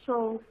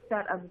initial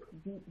set of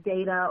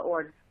data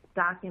or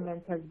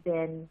documents has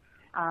been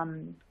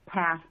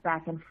passed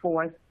back and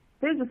forth,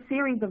 there's a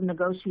series of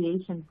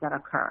negotiations that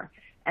occur.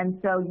 And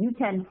so you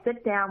can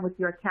sit down with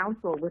your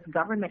counsel, with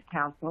government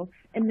counsel,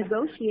 and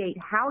negotiate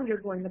how you're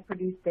going to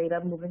produce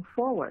data moving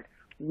forward,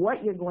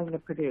 what you're going to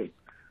produce,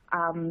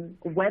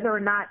 whether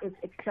or not it's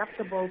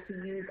acceptable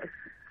to use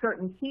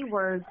certain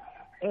keywords,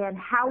 and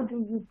how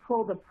do you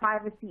pull the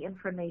privacy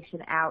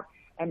information out,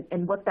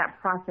 and what that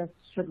process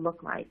should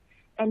look like.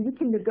 And you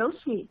can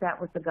negotiate that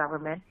with the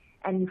government,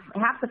 and you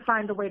have to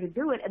find a way to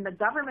do it, and the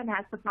government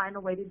has to find a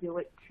way to do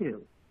it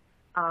too.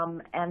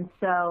 And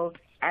so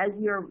as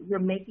you're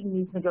making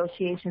these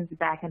negotiations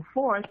back and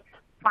forth,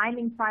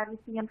 finding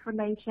privacy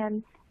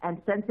information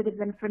and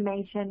sensitive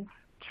information,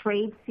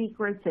 trade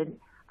secrets,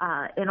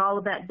 and all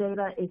of that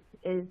data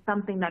is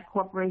something that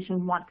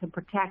corporations want to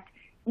protect,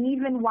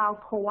 even while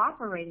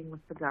cooperating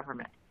with the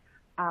government.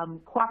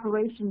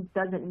 Cooperation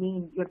doesn't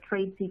mean your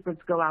trade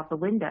secrets go out the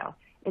window.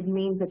 It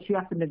means that you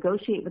have to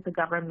negotiate with the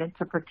government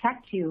to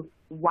protect you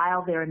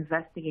while they're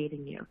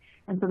investigating you.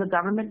 And so the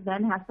government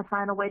then has to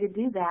find a way to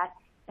do that,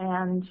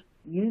 and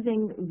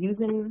using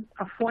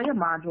a FOIA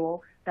module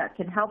that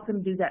can help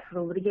them do that for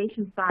the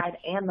litigation side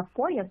and the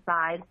FOIA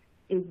side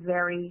is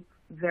very,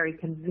 very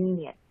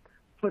convenient.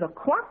 For the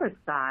corporate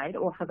side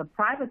or for the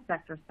private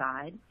sector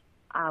side,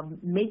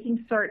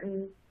 making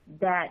certain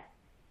that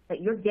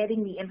you're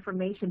getting the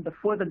information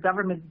before the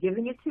government's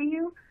giving it to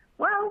you,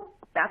 well,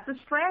 that's a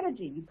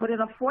strategy. You put in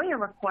a FOIA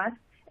request,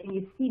 and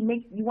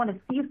you want to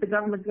see if the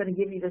government's going to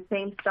give you the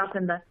same stuff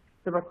in the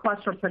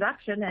request for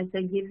production as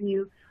they give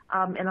you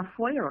in a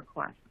FOIA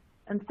request.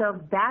 And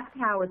so that's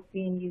how it's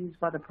being used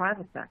by the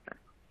private sector.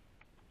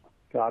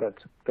 Got it.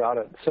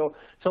 So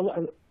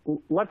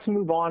let's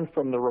move on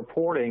from the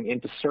reporting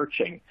into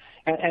searching.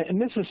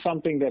 And this is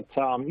something that,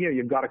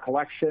 you've got a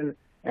collection,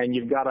 and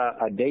you've got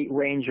a date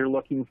range you're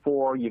looking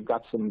for. You've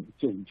got some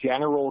just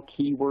general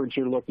keywords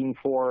you're looking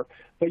for,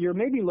 but you're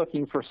maybe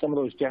looking for some of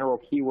those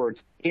general keywords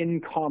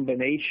in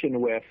combination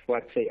with,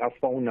 let's say, a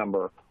phone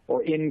number,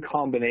 or in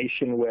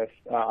combination with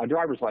a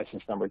driver's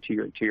license number,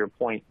 to your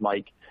point,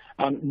 Mike.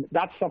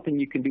 That's something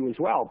you can do as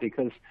well,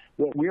 because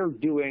what we're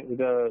doing,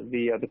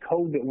 the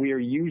code that we are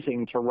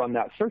using to run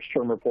that search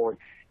term report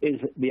is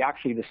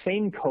actually the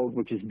same code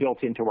which is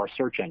built into our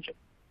search engine.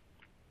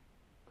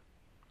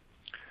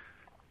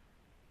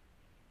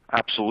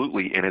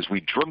 Absolutely. And as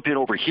we jump in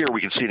over here, we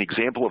can see an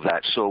example of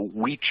that. So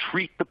we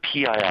treat the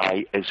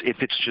PII as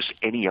if it's just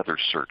any other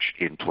search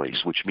in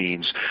place, which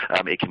means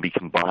it can be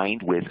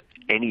combined with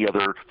any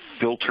other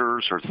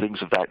filters or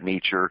things of that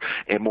nature.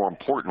 And more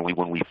importantly,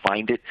 when we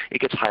find it,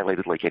 it gets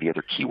highlighted like any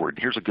other keyword.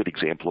 Here's a good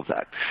example of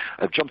that.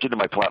 I've jumped into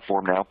my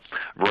platform now,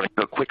 running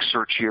a quick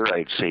search here. I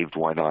had saved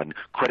one on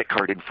credit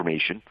card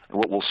information. And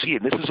what we'll see,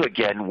 and this is,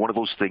 again, one of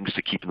those things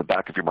to keep in the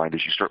back of your mind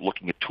as you start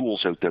looking at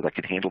tools out there that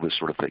can handle this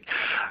sort of thing.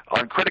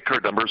 On credit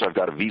card numbers, I've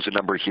got a Visa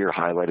number here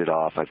highlighted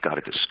off. I've got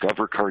a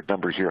Discover card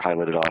number here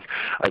highlighted off.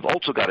 I've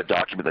also got a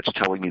document that's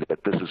telling me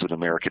that this is an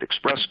American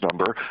Express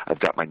number. I've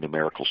got my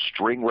numerical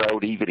string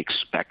route. Even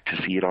expect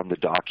to see it on the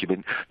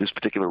document. This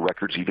particular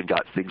record's even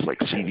got things like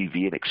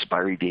CVV and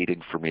expiry date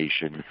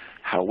information.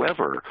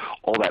 However,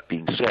 all that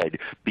being said,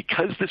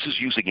 because this is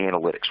using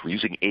analytics, we're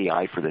using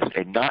AI for this,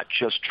 and not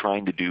just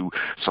trying to do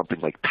something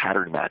like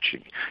pattern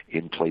matching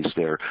in place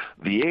there,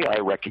 the AI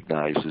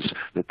recognizes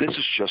that this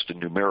is just a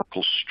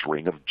numerical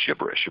string of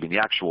gibberish. I mean, the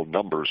actual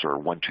numbers are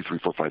 1, 2, 3,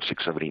 4, 5,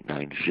 6, 7, 8,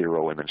 9,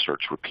 0, and then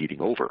starts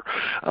repeating over.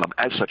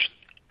 As such,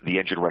 the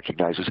engine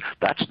recognizes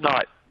that's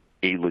not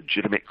a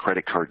legitimate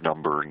credit card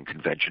number and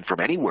convention from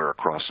anywhere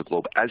across the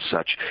globe. As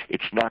such,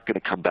 it's not going to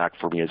come back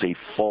for me as a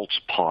false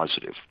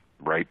positive.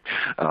 Right?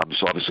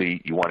 So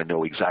obviously you want to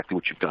know exactly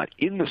what you've got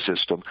in the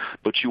system,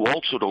 but you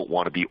also don't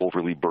want to be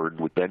overly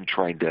burdened with then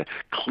trying to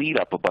clean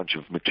up a bunch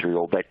of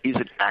material that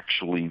isn't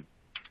actually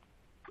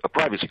a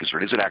privacy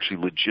concern, isn't actually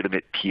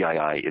legitimate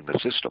PII in the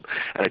system.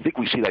 And I think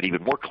we see that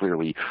even more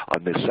clearly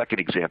on this second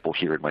example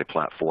here in my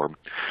platform,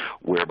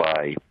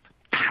 whereby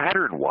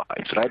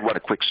pattern-wise, and I'd run a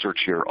quick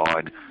search here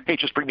on, hey,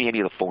 just bring me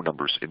any of the phone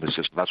numbers in the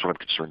system. That's what I'm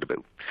concerned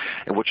about.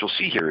 And what you'll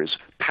see here is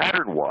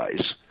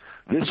pattern-wise,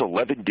 this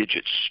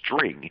 11-digit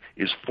string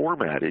is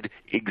formatted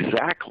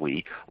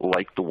exactly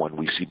like the one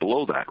we see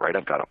below that, right?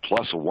 I've got a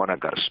plus, a 1, I've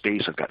got a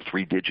space, I've got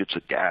 3 digits, a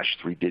dash,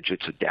 3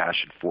 digits, a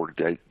dash, and 4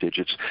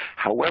 digits.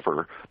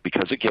 However,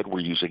 because again we're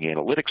using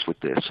analytics with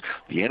this,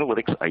 the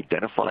analytics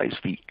identifies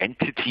the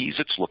entities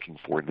it's looking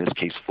for, in this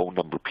case phone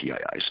number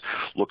PIIs,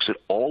 looks at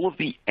all of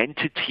the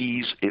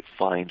entities it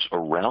finds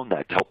around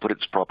that to help put it in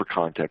its proper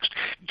context,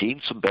 gain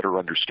some better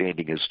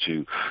understanding as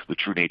to the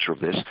true nature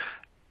of this,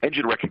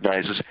 Engine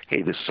recognizes,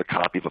 hey, this is a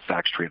copy of a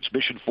fax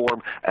transmission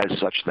form. As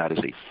such, that is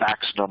a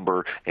fax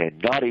number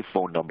and not a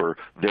phone number.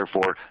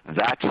 Therefore,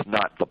 that's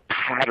not the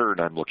pattern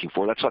I'm looking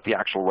for. That's not the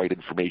actual right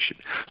information.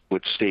 So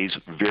it stays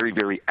very,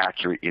 very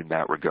accurate in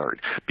that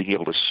regard. Being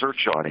able to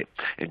search on it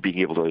and being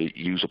able to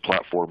use a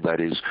platform that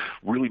is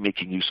really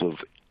making use of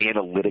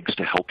analytics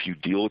to help you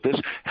deal with this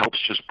helps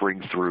just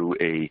bring through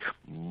a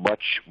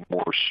much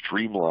more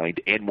streamlined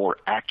and more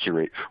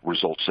accurate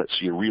result set,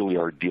 so you really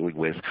are dealing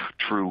with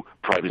true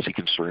privacy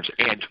concerns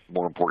and,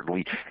 more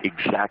importantly,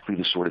 exactly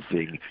the sort of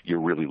thing you're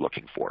really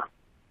looking for.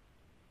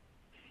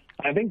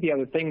 I think the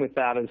other thing with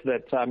that is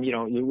that,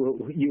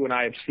 you and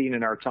I have seen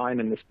in our time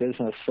in this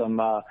business some,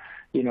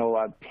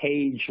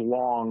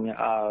 page-long,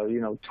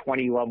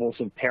 20 levels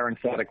of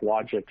parenthetic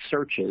logic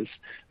searches.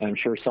 And I'm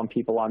sure some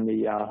people on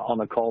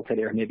the call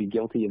today are maybe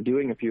guilty of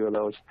doing a few of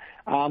those.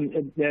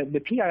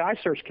 The PII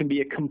search can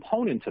be a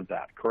component of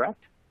that,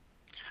 correct?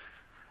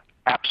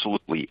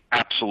 Absolutely,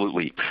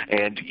 absolutely.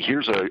 And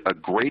here's a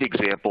great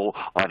example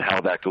on how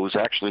that goes.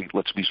 Actually,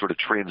 lets me sort of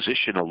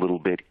transition a little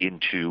bit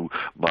into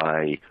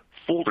my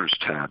Folders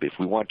tab. If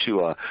we want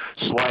to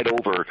slide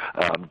over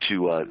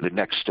to the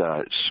next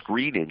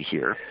screen in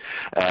here,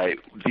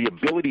 the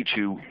ability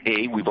to,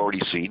 we've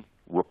already seen,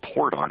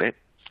 report on it.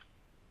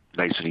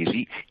 Nice and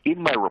easy.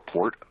 In my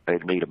report, I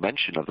had made a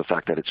mention of the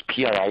fact that it's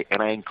PII,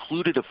 and I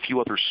included a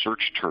few other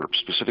search terms,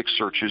 specific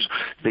searches,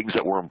 things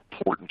that were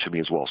important to me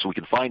as well. So we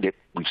can find it.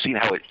 We've seen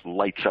how it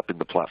lights up in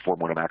the platform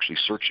when I'm actually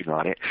searching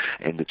on it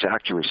and its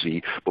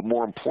accuracy. But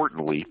more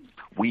importantly,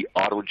 we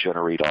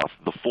auto-generate off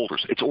the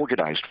folders. It's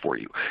organized for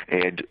you.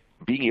 And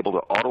being able to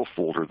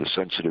auto-folder the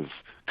sensitive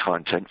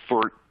content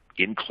for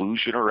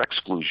inclusion or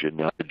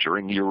exclusion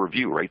during your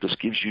review, right? This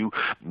gives you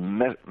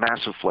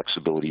massive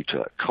flexibility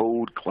to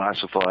code,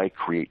 classify,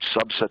 create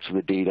subsets of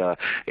the data,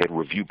 and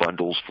review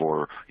bundles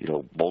for,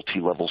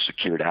 multi-level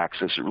secured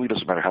access. It really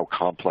doesn't matter how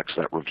complex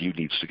that review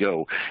needs to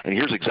go. And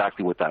here's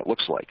exactly what that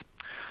looks like.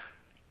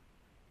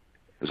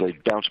 As I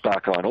bounce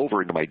back on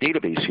over into my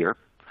database here,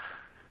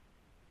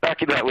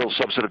 back in that little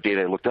subset of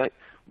data I looked at,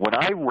 when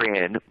I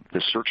ran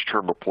the search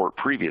term report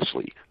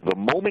previously, the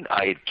moment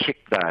I had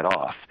kicked that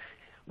off,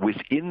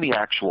 within the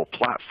actual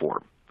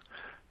platform,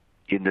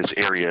 in this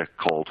area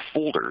called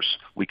folders,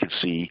 we can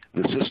see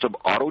the system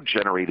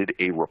auto-generated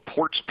a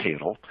reports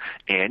panel,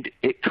 and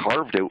it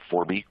carved out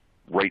for me,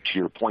 right to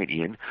your point,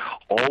 Ian,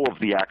 all of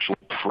the actual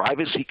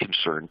privacy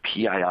concern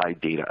PII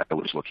data I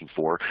was looking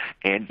for,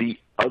 and the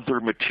other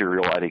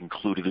material I'd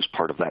included as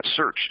part of that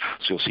search.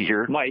 So you'll see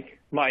here. Mike,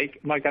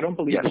 I don't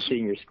believe you're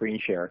seeing your screen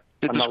share.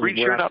 Did the screen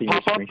share not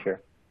pop up?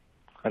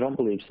 I don't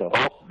believe so.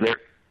 Oh, there.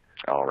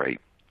 All right.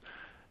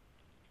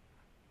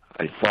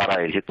 I thought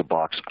I had hit the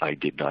box. I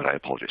did not. I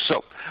apologize.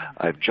 So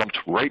I've jumped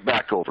right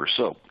back over.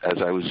 So as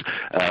I was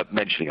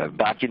mentioning, I'm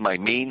back in my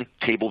main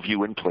table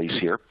view in place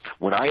here.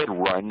 When I had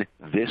run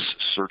this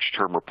search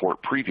term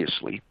report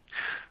previously,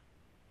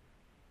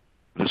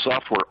 the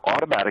software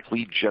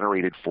automatically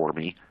generated for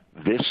me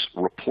this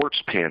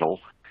reports panel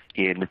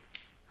in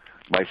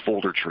my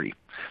folder tree.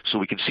 So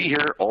we can see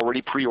here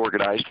already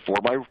pre-organized for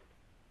my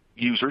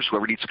users,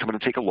 whoever needs to come in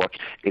and take a look,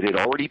 it had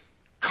already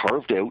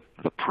carved out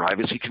the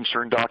privacy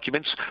concern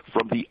documents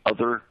from the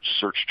other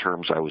search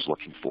terms I was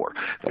looking for.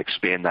 If I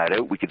expand that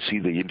out, we can see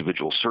the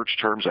individual search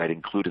terms. I had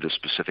included a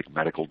specific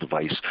medical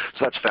device.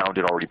 So that's found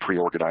it already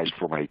pre-organized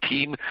for my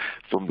team.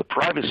 From the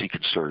privacy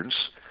concerns,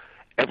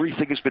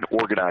 everything has been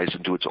organized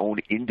into its own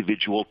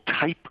individual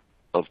type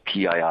of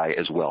PII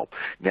as well.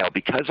 Now,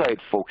 because I had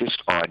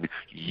focused on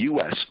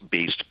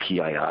U.S.-based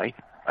PII,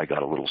 I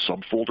got a little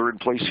subfolder in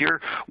place here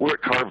where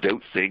it carved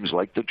out things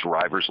like the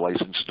driver's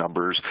license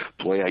numbers,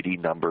 employee ID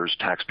numbers,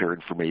 taxpayer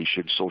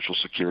information, social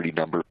security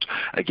numbers,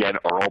 again,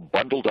 are all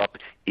bundled up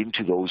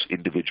into those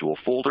individual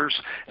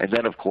folders. And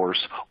then, of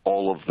course,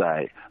 all of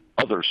that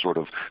other sort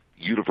of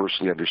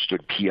universally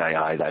understood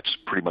PII that's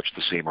pretty much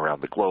the same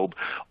around the globe,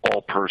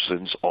 all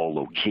persons, all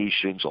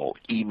locations, all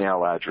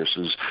email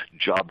addresses,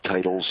 job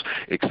titles,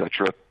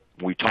 etc.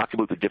 When we talk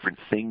about the different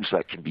things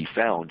that can be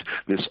found,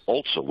 this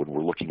also, when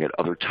we're looking at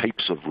other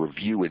types of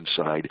review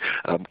inside,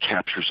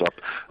 captures up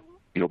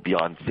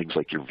beyond things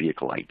like your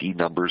vehicle ID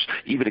numbers,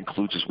 even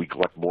includes, as we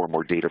collect more and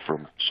more data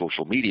from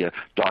social media,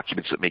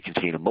 documents that may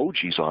contain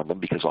emojis on them,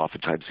 because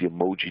oftentimes the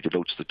emoji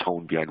denotes the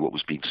tone behind what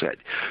was being said.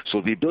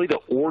 So the ability to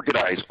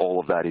organize all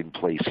of that in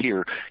place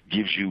here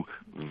gives you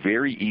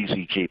very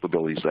easy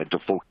capabilities then to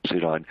focus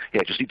in on,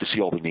 I just need to see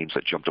all the names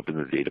that jumped up in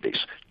the database.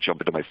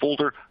 Jump into my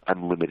folder,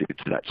 I'm limited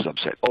to that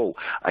subset. Oh,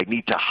 I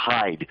need to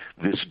hide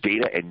this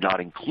data and not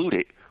include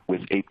it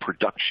with a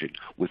production,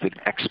 with an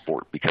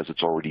export, because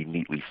it's already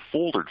neatly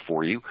foldered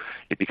for you.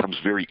 It becomes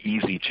very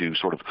easy to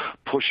sort of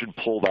push and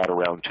pull that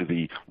around to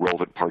the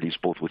relevant parties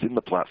both within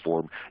the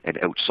platform and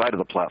outside of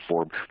the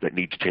platform that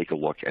need to take a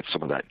look at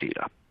some of that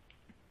data.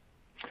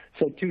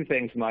 So two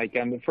things, Mike.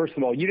 First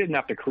of all, you didn't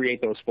have to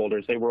create those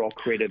folders. They were all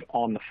created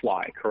on the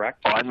fly,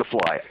 correct? On the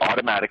fly,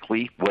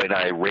 automatically. When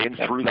I ran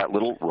through that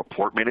little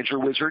report manager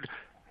wizard,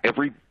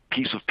 every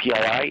piece of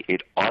PII,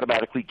 it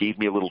automatically gave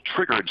me a little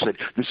trigger and said,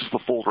 this is the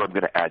folder I'm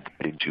going to add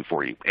that into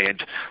for you.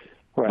 And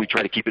we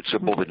try to keep it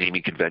simple. The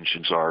naming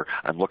conventions are,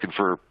 I'm looking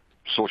for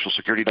Social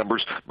Security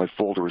numbers. My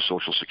folder is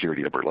Social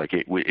Security number. Like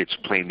it's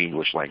plain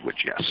English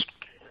language, yes.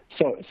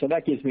 So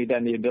that gives me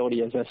then the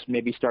ability as I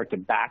maybe start to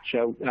batch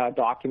out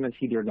documents,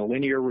 either in a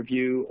linear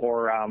review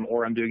or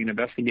I'm doing an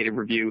investigative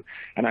review,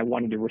 and I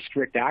wanted to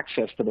restrict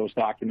access to those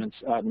documents.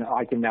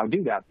 I can now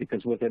do that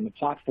because within the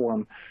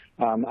platform,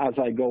 as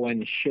I go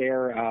and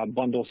share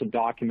bundles of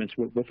documents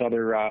with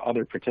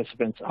other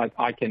participants,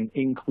 I can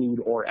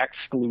include or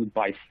exclude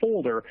by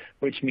folder,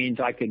 which means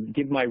I could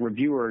give my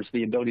reviewers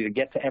the ability to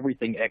get to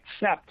everything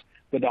except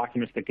the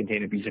documents that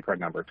contain a Visa card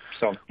number.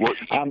 So, here's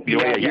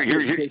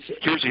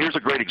a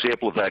great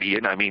example of that,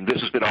 Ian. I mean,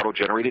 this has been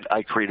auto-generated.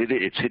 I created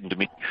it. It's hidden to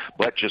me.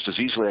 But just as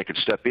easily, I can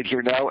step in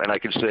here now, and I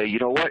can say, you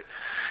know what?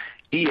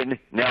 Ian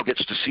now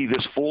gets to see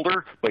this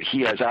folder, but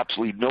he has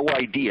absolutely no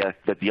idea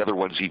that the other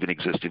ones even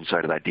exist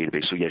inside of that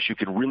database. So, yes, you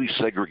can really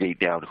segregate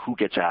down who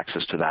gets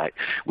access to that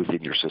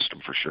within your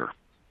system for sure.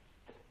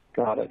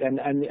 Got it.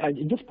 And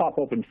just pop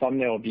open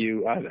thumbnail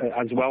view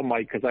as well,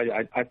 Mike, because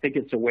I think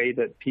it's a way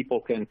that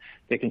people can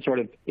sort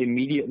of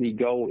immediately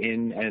go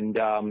in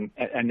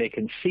and they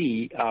can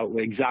see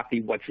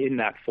exactly what's in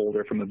that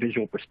folder from a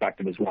visual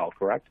perspective as well,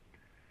 correct?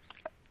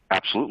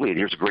 Absolutely, and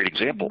here's a great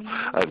example.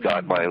 I've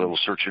got my little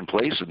search in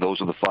place, and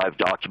those are the 5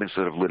 documents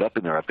that have lit up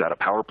in there. I've got a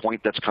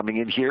PowerPoint that's coming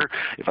in here.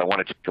 If I want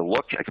to take a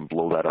look, I can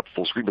blow that up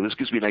full screen, but this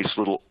gives me a nice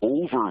little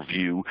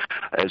overview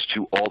as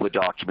to all the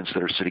documents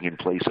that are sitting in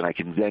place, and I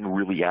can then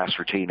really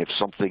ascertain if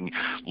something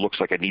looks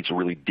like I need to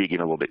really dig in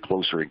a little bit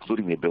closer,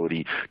 including the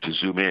ability to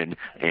zoom in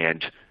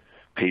and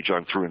page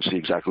on through and see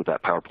exactly what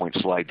that PowerPoint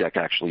slide deck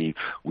actually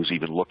was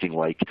even looking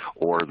like,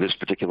 or this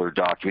particular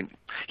document.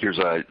 Here's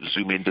a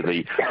zoom into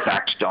the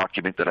facts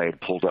document that I had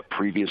pulled up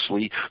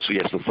previously. So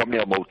yes, the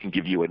thumbnail mode can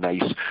give you a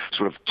nice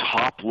sort of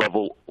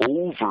top-level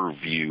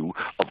overview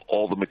of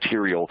all the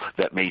material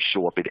that may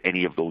show up in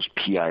any of those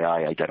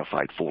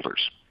PII-identified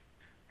folders.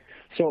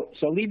 So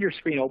leave your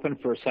screen open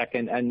for a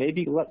second, and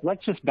maybe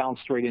let's just bounce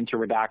straight into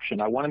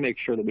redaction. I want to make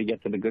sure that we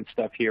get to the good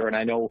stuff here, and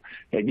I know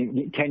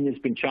Kenya's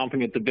been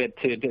chomping at the bit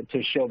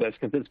to show this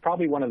because it's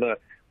probably one of the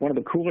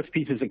coolest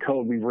pieces of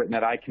code we've written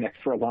at iConnect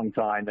for a long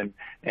time,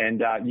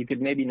 and you could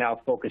maybe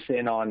now focus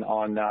in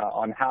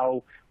on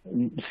how,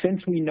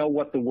 since we know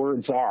what the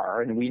words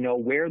are and we know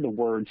where the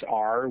words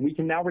are, we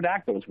can now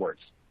redact those words.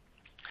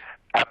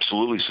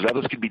 Absolutely. So now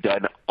this can be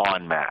done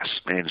en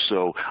masse. And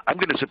so I'm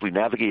going to simply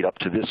navigate up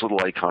to this little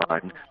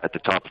icon at the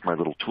top of my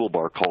little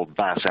toolbar called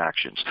Mass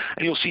Actions.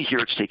 And you'll see here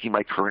it's taking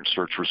my current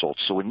search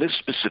results. So in this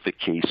specific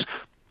case,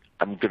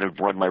 I'm going to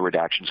run my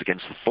redactions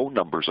against the phone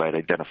numbers I had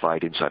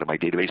identified inside of my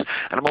database,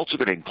 and I'm also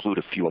going to include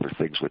a few other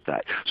things with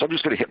that. So I'm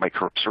just going to hit my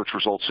current search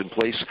results in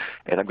place,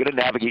 and I'm going to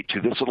navigate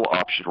to this little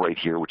option right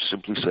here, which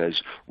simply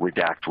says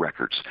Redact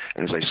Records.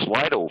 And as I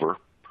slide over,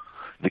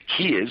 the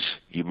key is,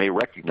 you may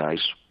recognize,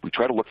 we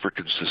try to look for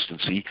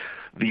consistency.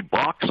 The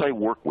box I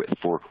work with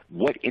for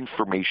what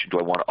information do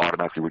I want to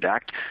automatically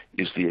redact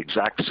is the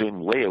exact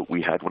same layout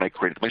we had when I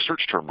created my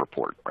search term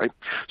report, right?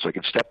 So I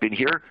can step in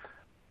here,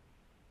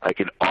 I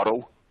can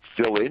auto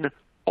fill in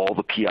all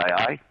the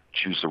PII,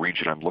 choose the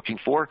region I'm looking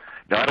for.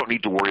 Now I don't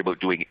need to worry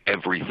about doing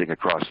everything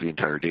across the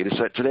entire data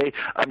set today.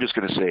 I'm just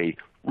going to say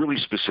really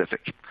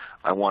specific.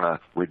 I want to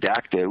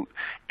redact out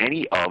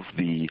any of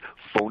the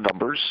phone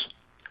numbers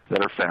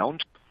that are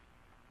found.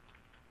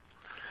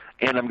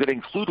 And I'm going to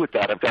include with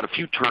that, I've got a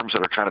few terms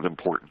that are kind of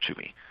important to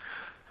me.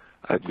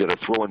 I'm going to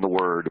throw in the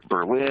word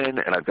Berlin,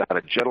 and I've got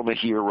a gentleman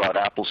here, Rod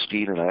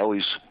Appelstein, and I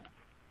always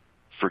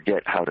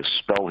forget how to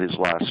spell his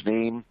last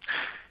name.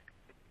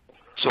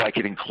 So I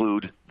can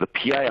include the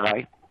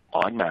PII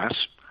en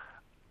masse,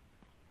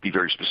 be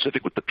very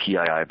specific with the PII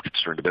I'm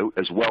concerned about,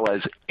 as well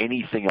as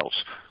anything else.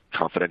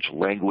 Confidential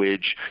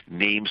language,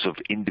 names of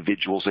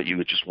individuals that you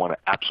would just want to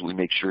absolutely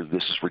make sure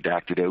this is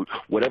redacted out,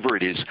 whatever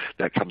it is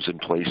that comes in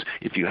place.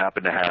 If you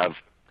happen to have,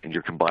 and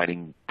you're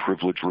combining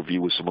privilege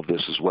review with some of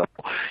this as well,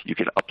 you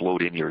can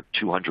upload in your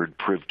 200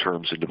 priv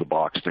terms into the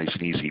box, nice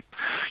and easy.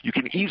 You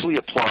can easily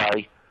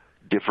apply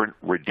different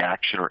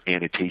redaction or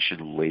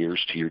annotation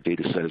layers to your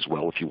data set as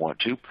well if you want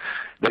to.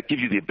 That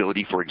gives you the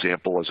ability, for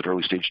example, as an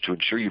early stage to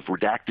ensure you've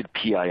redacted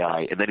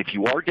PII, and then if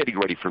you are getting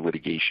ready for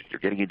litigation, you're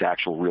getting into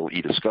actual real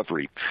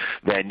e-discovery,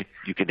 then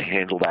you can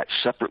handle that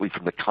separately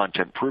from the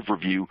content priv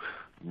review,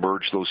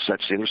 merge those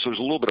sets together. So there's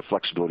a little bit of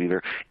flexibility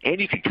there, and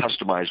you can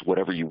customize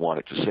whatever you want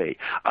it to say.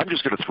 I'm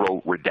just going to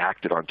throw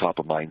redacted on top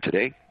of mine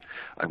today.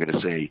 I'm going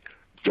to say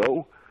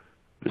go.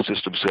 The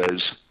system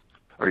says,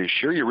 are you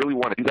sure you really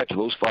want to do that to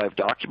those 5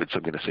 documents?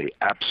 I'm going to say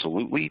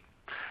absolutely.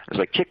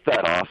 As I kick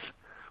that off,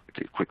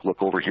 take a quick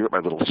look over here at my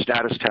little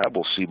status tab.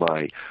 We'll see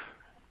my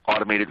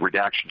automated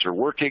redactions are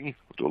working.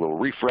 We'll do a little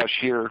refresh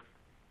here.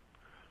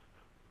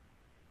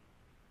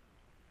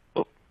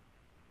 Oh.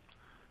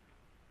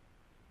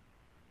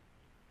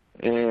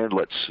 And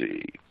let's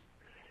see.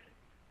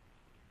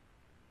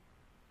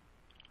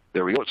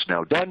 There we go. It's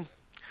now done.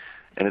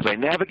 And as I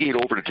navigate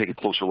over to take a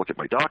closer look at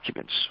my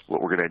documents,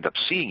 what we're going to end up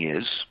seeing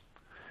is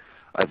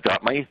I've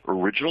got my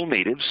original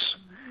natives,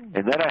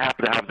 and then I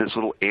happen to have this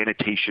little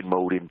annotation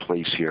mode in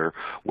place here,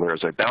 where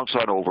as I bounce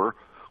on over,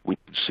 we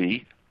can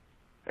see,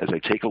 as I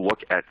take a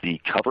look at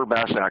the cover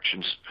mass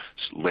actions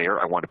layer,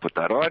 I want to put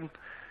that on.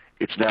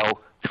 It's now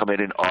come in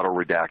and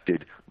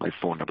auto-redacted my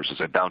phone numbers.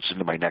 As I bounce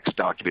into my next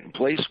document in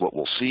place, what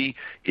we'll see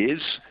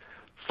is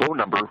phone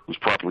number was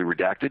properly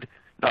redacted,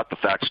 not the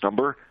fax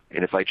number.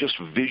 And if I just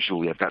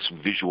visually, I've got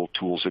some visual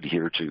tools in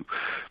here to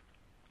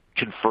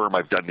confirm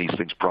I've done these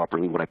things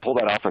properly. When I pull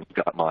that off, I've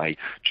got my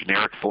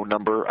generic phone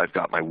number. I've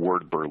got my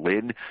word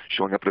Berlin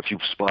showing up in a few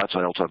spots.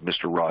 I also have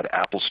Mr. Rod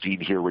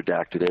Applestein here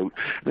redacted out.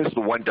 This is the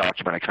one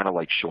document I kind of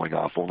like showing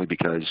off only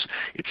because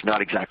it's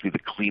not exactly the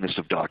cleanest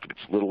of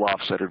documents. A little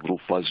offsetted, a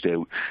little fuzzed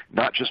out,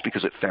 not just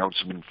because it found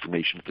some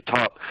information at the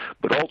top,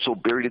 but also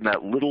buried in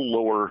that little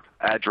lower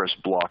address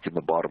block in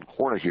the bottom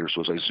corner here.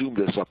 So as I zoom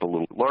this up a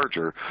little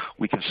larger,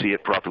 we can see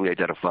it properly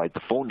identified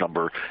the phone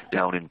number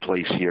down in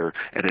place here,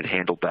 and it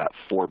handled that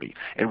for me.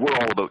 And we're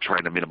all about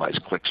trying to minimize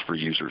clicks for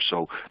users.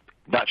 So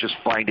not just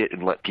find it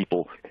and let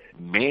people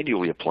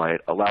manually apply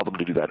it, allow them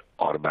to do that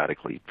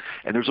automatically.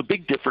 And there's a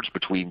big difference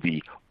between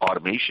the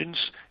automations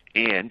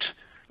and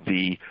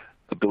the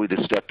ability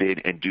to step in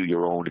and do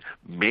your own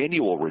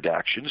manual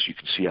redactions. You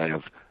can see I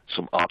have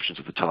some options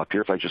at the top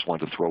here. If I just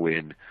want to throw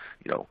in,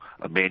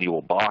 a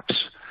manual box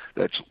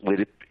that's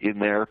lit in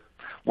there.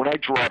 When I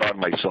draw it on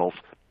myself,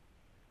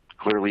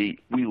 clearly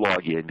we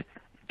log in,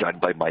 done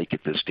by Mike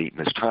at this date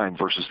and this time,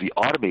 versus the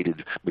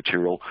automated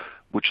material,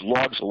 which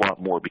logs a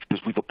lot more because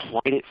we've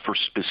applied it for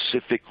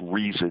specific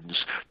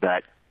reasons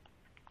that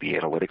the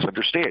analytics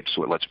understand.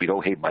 So it lets me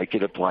know, hey, Mike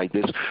had applied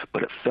this,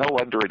 but it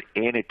fell under an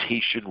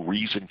annotation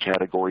reason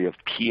category of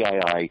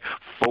PII.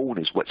 Phone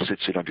is what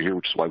sits in under here,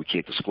 which is why we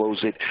can't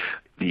disclose it.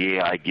 The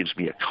AI gives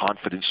me a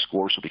confidence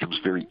score, so it becomes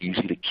very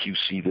easy to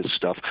QC this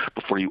stuff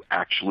before you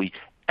actually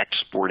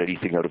export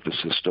anything out of the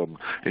system,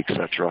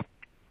 etc.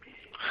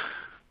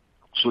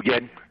 So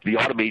again, the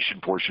automation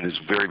portion is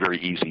very, very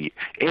easy,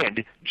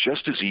 and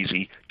just as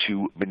easy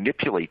to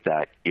manipulate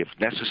that if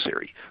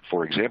necessary.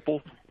 For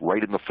example,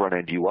 right in the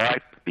front-end UI,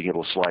 being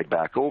able to slide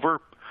back over,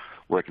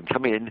 where I can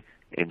come in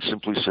and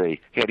simply say,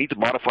 hey, I need to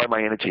modify my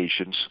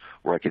annotations,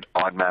 where I can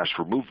en masse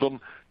remove them.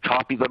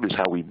 Copy them is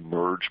how we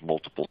merge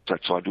multiple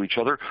sets onto each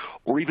other,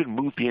 or even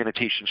move the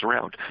annotations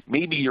around.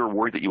 Maybe you're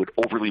worried that you had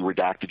overly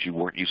redacted, you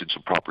weren't using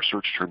some proper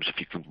search terms if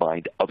you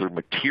combined other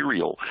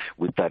material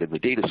with that in the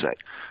data set.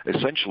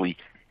 Essentially,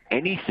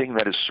 anything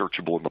that is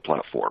searchable in the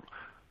platform,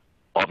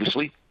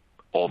 obviously,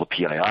 all the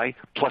PII,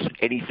 plus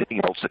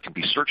anything else that can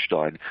be searched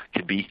on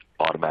can be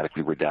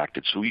automatically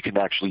redacted. So you can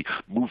actually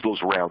move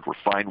those around,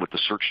 refine what the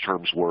search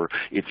terms were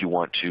if you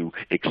want to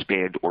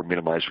expand or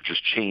minimize or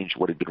just change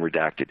what had been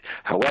redacted.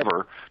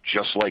 However,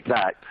 just like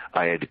that,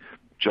 I had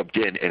jumped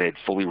in and had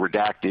fully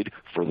redacted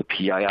for the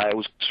PII I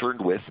was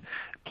concerned with,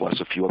 plus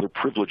a few other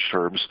privilege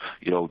terms,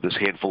 this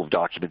handful of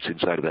documents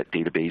inside of that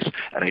database,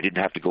 and I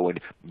didn't have to go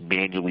and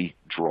manually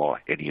draw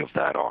any of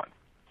that on.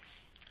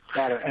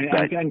 Got it.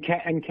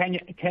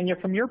 And Kenya,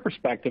 from your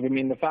perspective,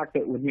 the fact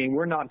that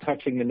we're not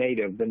touching the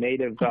native,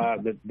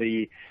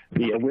 the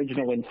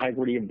original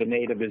integrity of the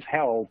native is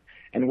held,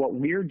 and what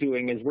we're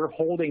doing is we're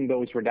holding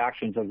those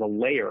redactions as a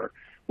layer,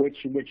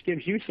 which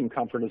gives you some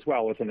comfort as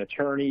well as an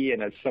attorney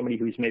and as somebody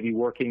who's maybe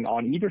working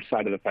on either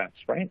side of the fence,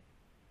 right?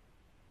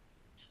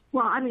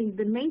 Well,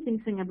 the amazing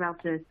thing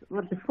about this,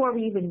 before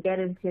we even get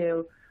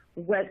into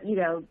what,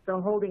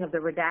 the holding of the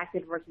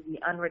redacted versus the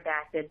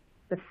unredacted,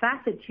 the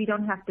fact that you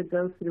don't have to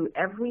go through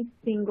every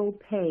single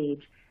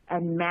page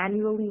and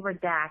manually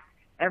redact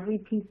every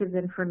piece of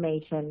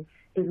information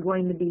is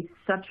going to be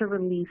such a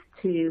relief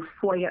to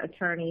FOIA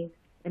attorneys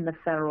in the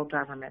federal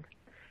government.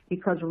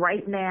 Because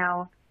right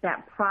now,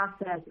 that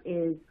process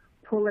is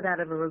pull it out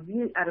of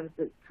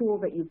the tool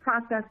that you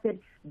processed it,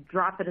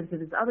 drop it into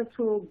this other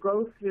tool,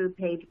 go through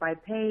page by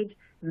page,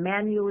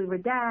 manually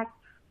redact,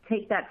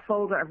 take that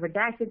folder of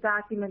redacted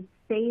documents,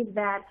 save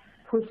that,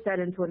 push that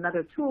into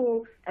another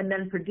tool, and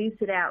then produce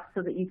it out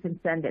so that you can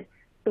send it.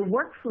 The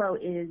workflow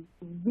is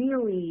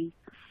really,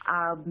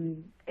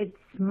 it's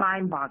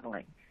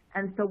mind-boggling.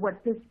 And so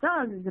what this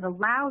does is it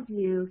allows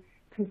you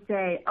to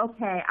say,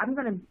 okay, I'm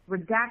going to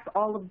redact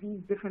all of these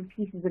different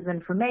pieces of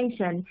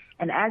information,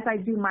 and as I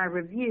do my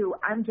review,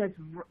 I'm just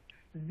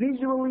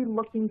visually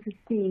looking to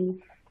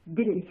see,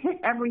 did it hit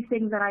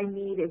everything that I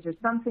need? Is there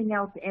something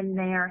else in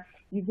there?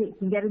 You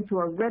can get into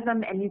a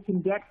rhythm, and you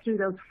can get through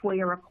those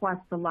FOIA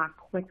requests a lot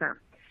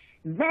quicker.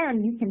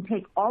 Then you can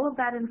take all of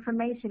that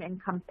information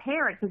and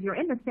compare it, because you're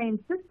in the same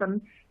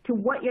system, to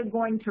what you're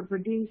going to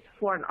produce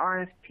for an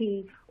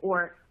RFP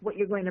or what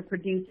you're going to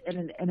produce in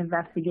an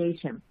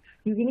investigation.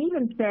 You can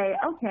even say,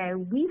 okay,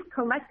 we've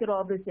collected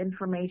all this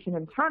information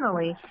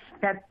internally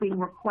that's being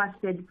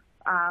requested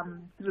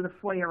through the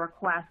FOIA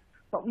request,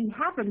 but we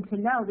happen to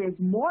know there's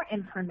more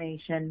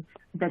information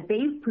that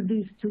they've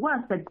produced to us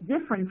that's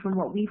different from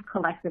what we've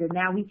collected, and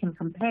now we can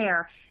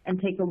compare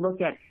and take a look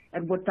at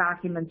what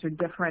documents are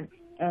different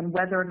and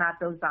whether or not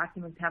those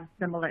documents have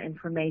similar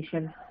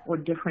information or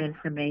different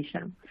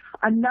information.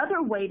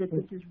 Another way that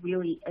this is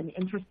really an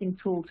interesting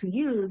tool to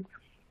use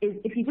is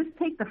if you just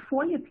take the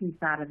FOIA piece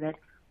out of it,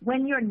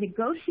 when you're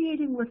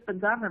negotiating with the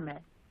government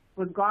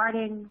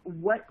regarding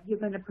what you're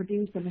going to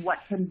produce and what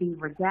can be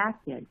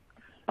redacted,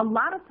 a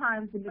lot of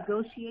times the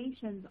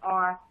negotiations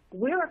are,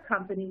 we're a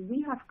company,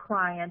 we have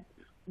clients,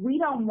 we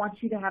don't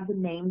want you to have the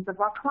names of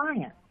our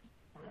clients.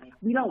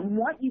 We don't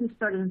want you to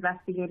start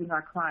investigating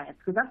our clients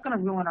because that's going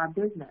to ruin our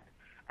business.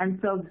 And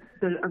so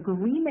the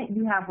agreement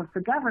you have with the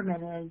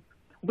government is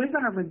we're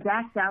going to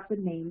redact out the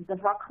names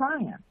of our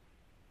clients.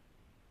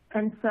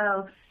 And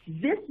so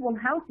this will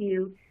help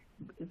you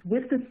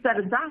with this set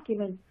of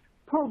documents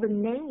pull the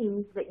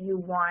names that you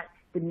want.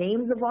 The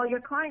names of all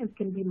your clients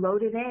can be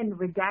loaded in,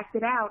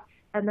 redacted out,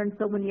 and then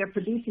so when you're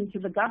producing to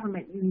the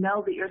government, you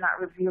know that you're not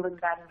revealing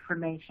that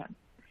information.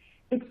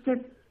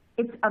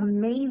 It's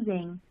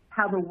amazing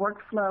how the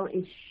workflow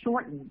is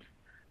shortened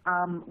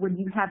when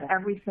you have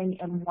everything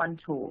in one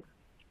tool.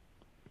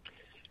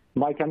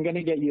 Mike, I'm going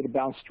to get you to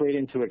bounce straight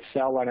into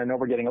Excel, and I know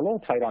we're getting a little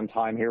tight on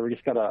time here. We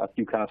just got a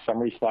few kind of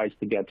summary slides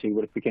to get to,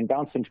 but if we can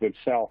bounce into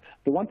Excel.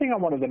 The one thing I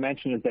wanted to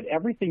mention is that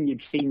everything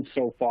you've seen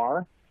so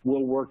far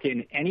will work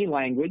in any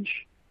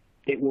language.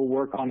 It will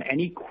work on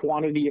any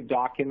quantity of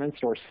documents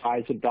or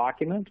size of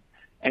document,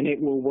 and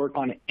it will work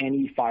on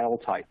any file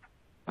type.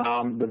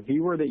 The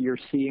viewer that you're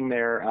seeing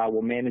there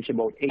will manage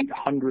about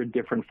 800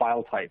 different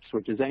file types,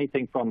 which is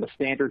anything from the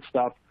standard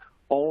stuff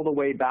all the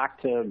way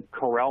back to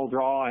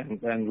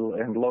CorelDRAW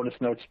and Lotus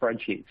Notes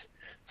spreadsheets.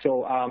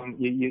 So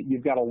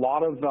you've got a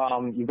lot of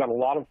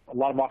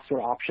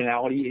sort of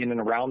optionality in and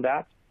around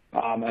that.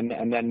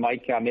 And then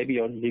Mike, maybe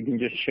you can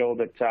just show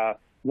that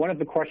one of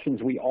the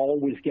questions we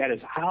always get is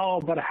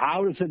how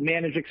does it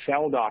manage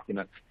Excel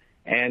documents?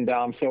 And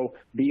so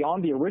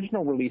beyond the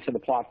original release of the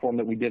platform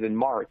that we did in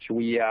March,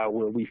 we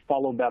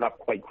followed that up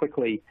quite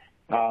quickly.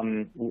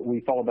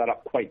 With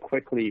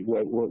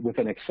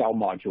an Excel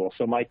module.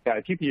 So Mike,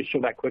 if you could just show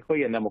that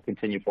quickly, and then we'll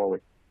continue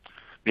forward.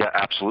 Yeah,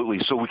 absolutely.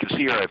 So we can see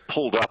here I've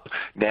pulled up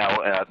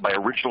now my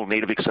original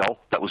native Excel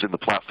that was in the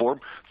platform,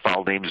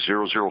 file name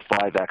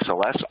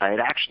 005XLS. I had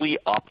actually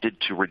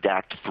opted to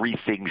redact 3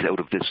 things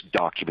out of this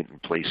document in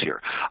place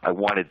here. I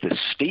wanted the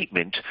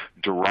statement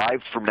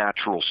derived from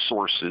natural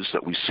sources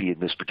that we see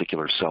in this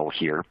particular cell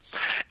here,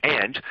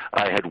 and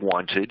I had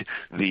wanted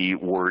the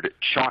word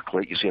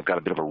chocolate. You see I've got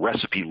a bit of a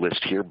recipe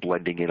list here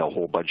blending in a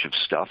whole bunch of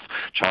stuff,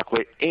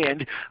 chocolate,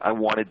 and I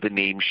wanted the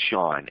name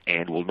Sean.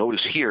 And we'll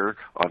notice here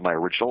on my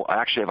original, I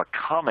actually have a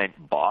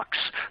comment box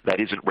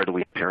that isn't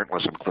readily apparent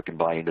unless I'm clicking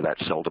by into that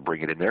cell to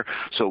bring it in there.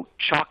 So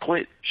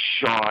chocolate,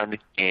 Sean,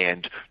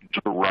 and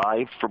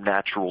derived from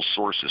natural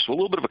sources. So a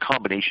little bit of a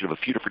combination of a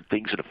few different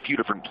things in a few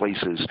different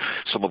places,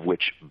 some of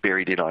which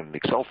buried in on an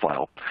Excel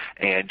file.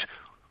 And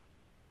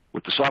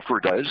what the software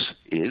does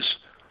is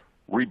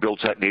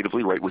rebuilds that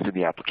natively right within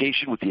the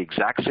application with the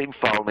exact same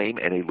file name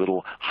and a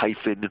little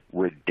hyphen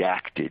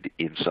redacted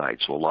inside.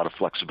 So a lot of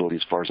flexibility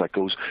as far as that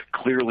goes,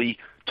 clearly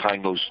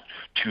tying those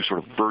two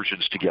sort of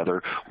versions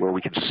together, where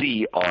we can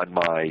see on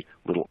my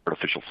little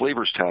artificial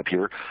flavors tab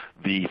here,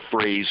 the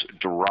phrase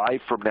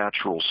derived from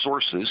natural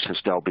sources has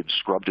now been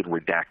scrubbed and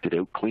redacted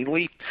out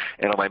cleanly.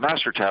 And on my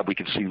master tab, we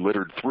can see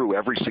littered through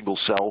every single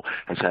cell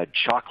has had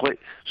chocolate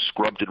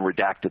scrubbed and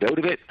redacted out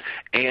of it.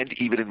 And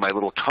even in my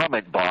little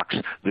comment box,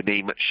 the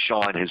name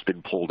Sean has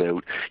been pulled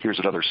out. Here's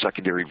another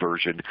secondary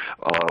version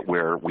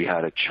where we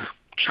had a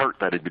chart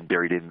that had been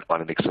buried in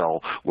on an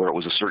Excel where it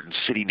was a certain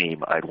city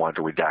name I'd wanted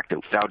to redact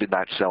out, found in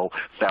that cell,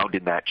 found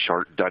in that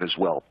chart, done as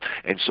well.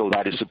 And so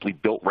that is simply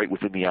built right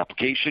within the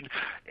application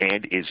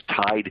and is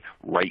tied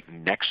right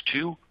next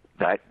to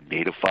that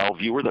native file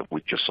viewer that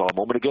we just saw a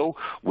moment ago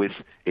with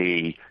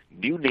a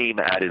new name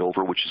added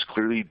over, which is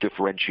clearly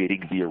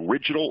differentiating the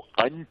original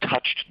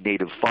untouched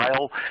native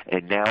file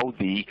and now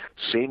the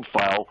same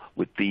file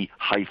with the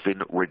hyphen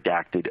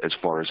redacted as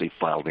far as a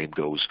file name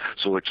goes.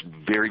 So it's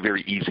very,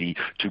 very easy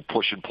to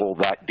push and pull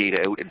that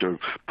data out and to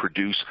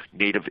produce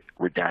native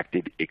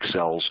redacted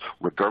Excels,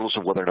 regardless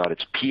of whether or not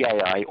it's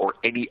PII or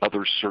any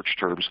other search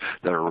terms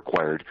that are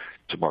required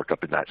to mark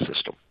up in that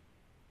system.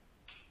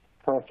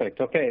 Perfect.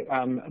 Okay,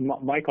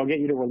 Mike, I'll get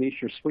you to release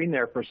your screen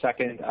there for a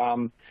second.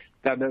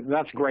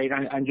 That's great.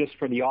 And just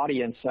for the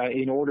audience,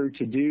 in order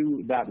to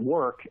do that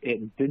work,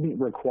 it didn't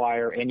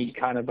require any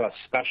kind of a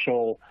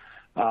special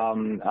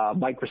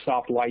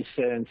Microsoft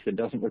license. It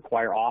doesn't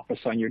require Office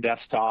on your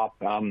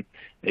desktop.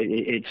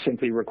 It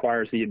simply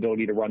requires the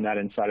ability to run that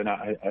inside an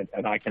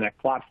iConnect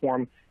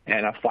platform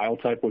and a file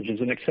type, which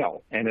is an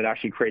Excel. And it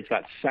actually creates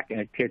a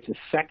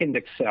second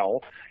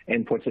Excel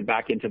and puts it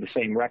back into the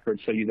same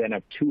record. So you then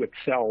have 2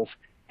 Excels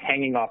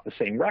hanging off the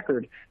same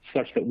record,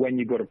 such that when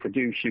you go to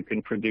produce, you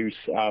can produce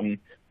the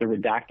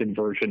redacted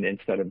version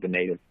instead of the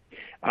native.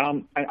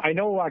 I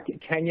know,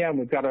 Kenya, and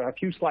we've got a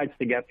few slides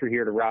to get through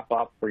here to wrap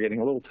up. We're getting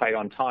a little tight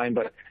on time,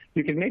 but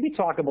you can maybe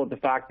talk about the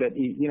fact that,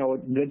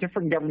 the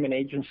different government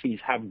agencies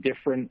have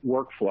different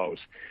workflows,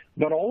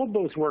 but all of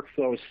those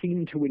workflows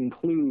seem to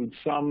include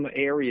some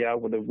area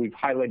that we've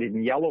highlighted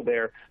in yellow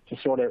there to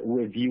sort of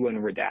review and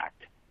redact.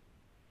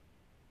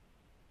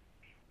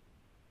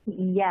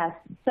 Yes.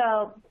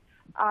 So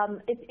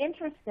it's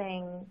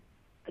interesting.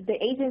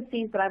 The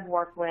agencies that I've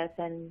worked with,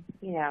 and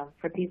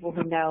for people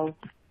who know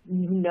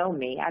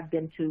me, I've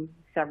been to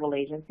several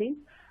agencies.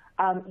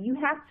 You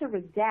have to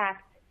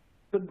redact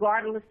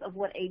regardless of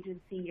what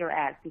agency you're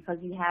at, because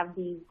you have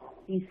these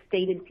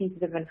stated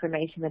pieces of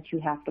information that you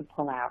have to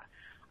pull out.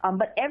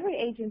 But every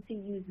agency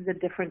uses a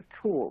different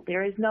tool.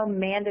 There is no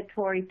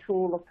mandatory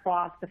tool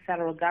across the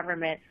federal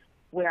government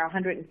where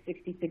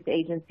 166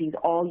 agencies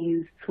all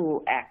use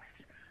tool X.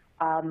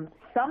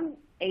 Some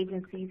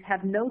agencies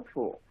have no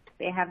tool.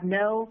 They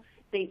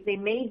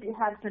may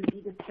have some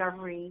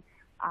e-discovery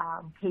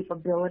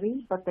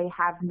capability, but they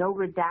have no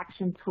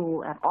redaction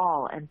tool at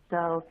all. And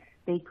so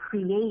they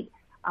create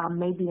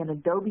maybe an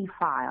Adobe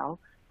file,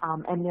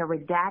 and they're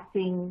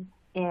redacting,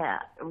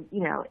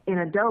 in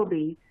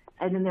Adobe,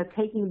 and then they're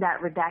taking that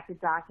redacted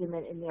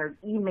document and they're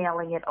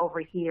emailing it over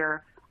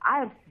here. I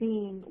have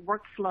seen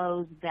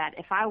workflows that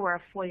if I were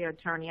a FOIA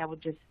attorney, I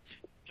would just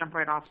jump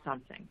right off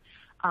something.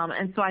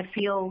 And so I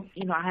feel,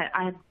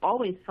 I have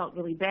always felt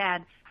really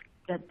bad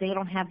that they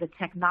don't have the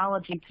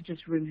technology to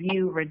just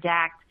review,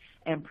 redact,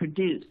 and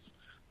produce.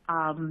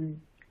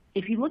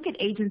 If you look at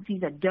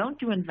agencies that don't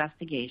do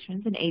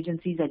investigations and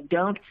agencies that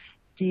don't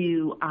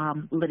do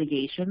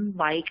litigation,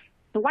 like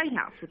the White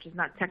House, which is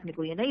not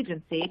technically an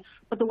agency,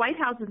 but the White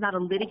House is not a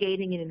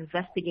litigating and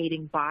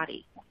investigating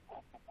body.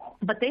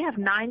 But they have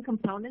 9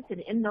 components,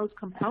 and in those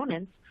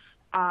components,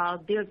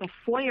 there's a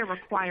FOIA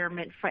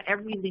requirement for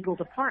every legal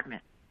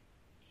department.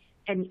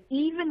 And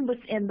even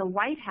within the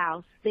White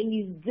House, they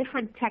use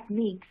different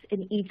techniques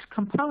in each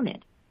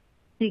component.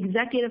 The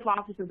Executive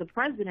Office of the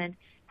President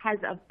has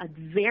a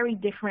very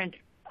different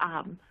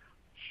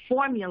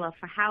formula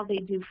for how they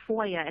do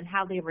FOIA and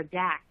how they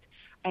redact.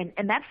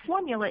 And that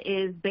formula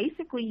is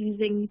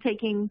basically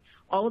taking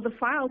all of the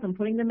files and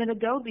putting them in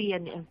Adobe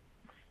and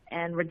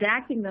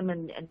redacting them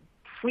and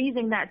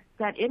freezing that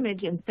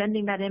image and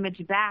sending that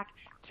image back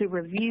to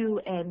review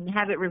and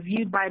have it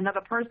reviewed by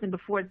another person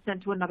before it's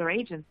sent to another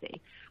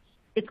agency.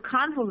 It's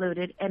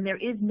convoluted, and there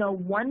is no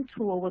one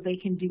tool where they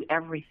can do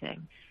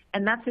everything.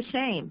 And that's a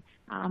shame.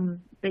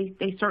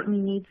 They certainly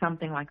need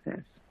something like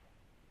this.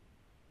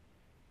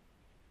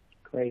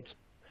 Great.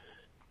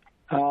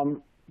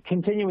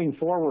 Continuing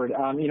forward,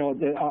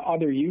 the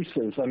other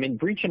uses. I mean,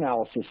 breach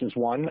analysis is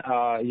one.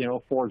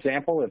 For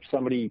example, if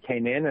somebody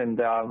came in and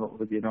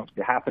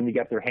happened to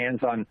get their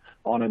hands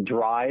on a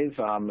drive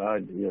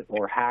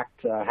or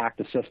hacked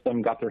a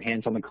system, got their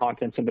hands on the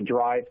contents of a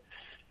drive.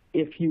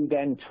 If you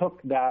then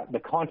took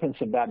the contents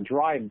of that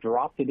drive,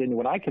 dropped it into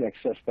an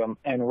iConnect system,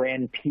 and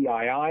ran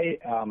PII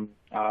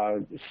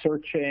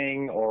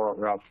searching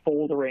or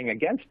foldering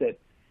against it,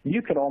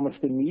 you could almost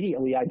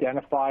immediately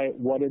identify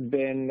what had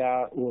been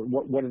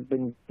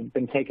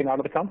taken out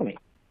of the company.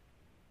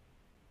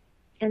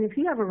 And if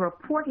you have a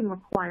reporting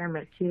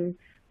requirement to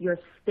your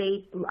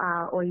state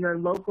or your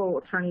local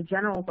attorney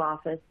general's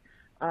office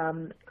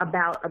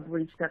about a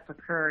breach that's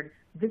occurred,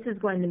 this is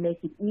going to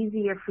make it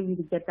easier for you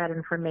to get that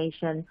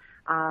information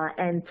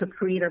and to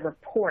create a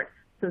report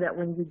so that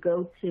when you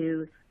go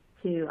to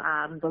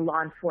the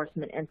law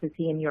enforcement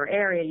entity in your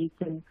area,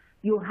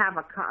 you'll have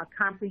a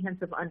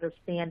comprehensive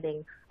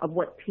understanding of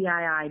what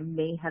PII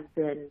may have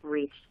been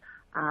breached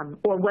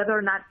or whether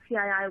or not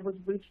PII was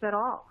breached at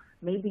all.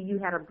 Maybe you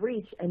had a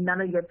breach and none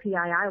of your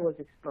PII was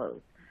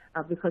exposed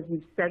because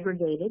you've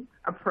segregated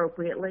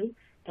appropriately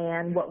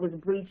and what was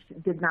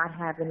breached did not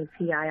have any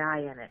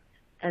PII in it.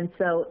 And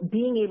so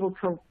being able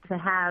to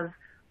have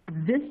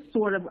this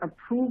sort of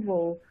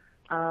approval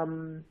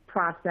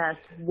process,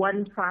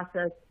 one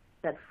process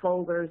that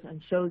folders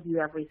and shows you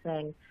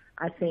everything,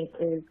 I think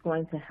is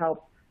going to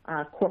help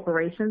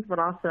corporations, but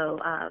also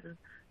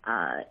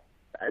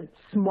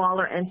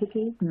smaller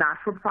entities,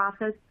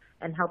 not-for-profits,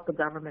 and help the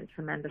government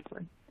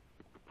tremendously.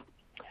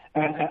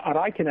 At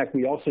iConnect,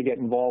 we also get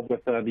involved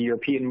with the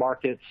European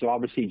market. So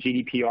obviously,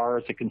 GDPR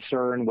is a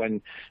concern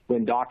when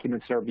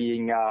documents are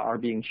being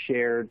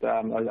shared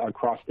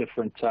across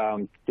different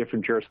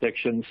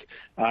jurisdictions.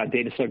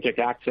 Data subject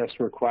access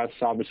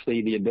requests,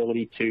 obviously, the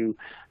ability to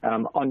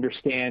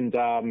understand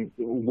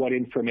what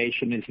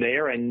information is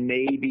there and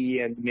maybe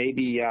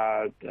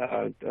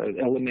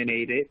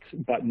eliminate it,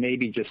 but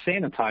maybe just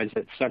sanitize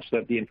it such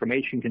that the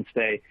information can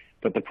stay,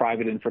 but the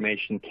private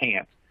information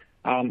can't.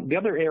 The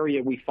other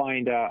area we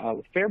find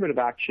a fair bit of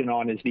action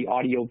on is the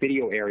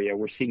audio-video area.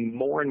 We're seeing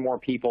more and more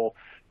people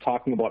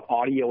talking about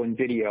audio and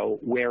video,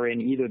 wherein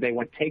either they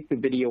want to take the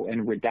video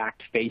and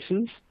redact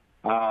faces,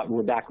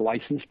 redact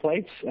license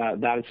plates.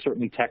 That is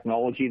certainly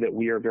technology that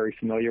we are very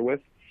familiar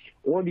with,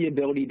 or the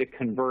ability to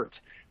convert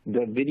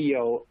the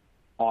video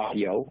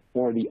audio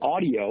or the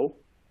audio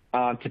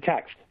to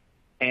text,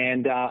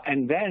 and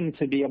then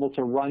to be able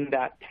to run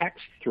that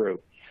text through.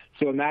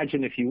 So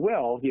imagine, if you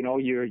will,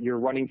 you're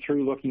running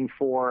through looking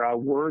for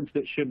words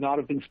that should not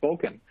have been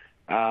spoken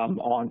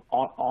on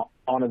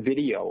a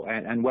video,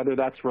 and whether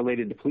that's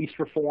related to police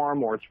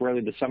reform or it's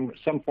related to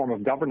some form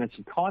of governance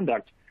and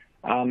conduct.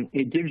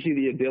 It gives you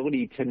the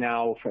ability to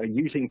now,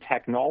 using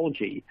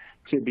technology,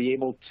 to be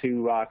able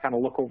to kind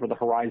of look over the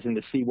horizon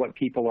to see what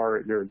people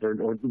are,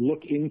 or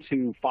look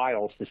into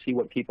files to see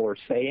what people are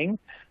saying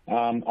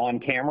on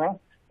camera,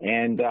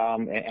 and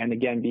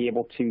again, be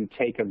able to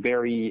take a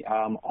very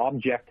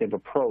objective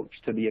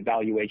approach to the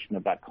evaluation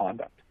of that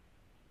conduct.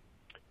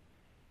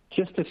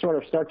 Just to sort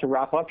of start to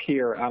wrap up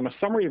here, a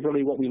summary of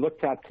really what we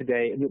looked at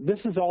today. This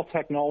is all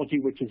technology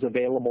which is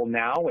available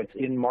now. It's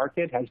in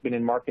market, has been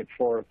in market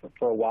for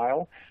a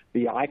while.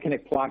 The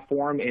iConnect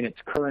platform in its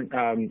current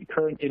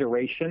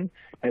iteration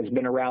has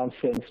been around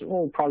since,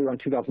 probably around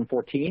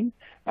 2014.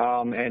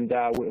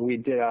 We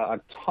did a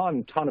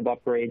ton of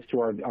upgrades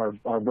to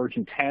our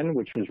version 10,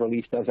 which was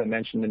released, as I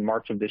mentioned, in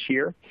March of this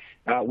year.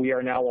 We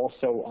are now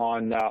also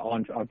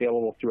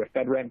available through a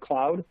FedRAMP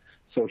cloud.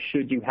 So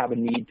should you have a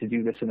need to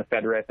do this in a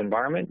FedRAMP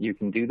environment, you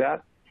can do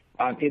that.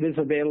 It is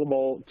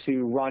available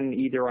to run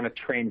either on a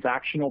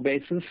transactional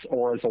basis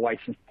or as a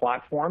licensed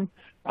platform.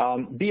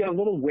 Be a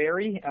little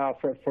wary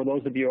for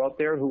those of you out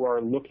there who are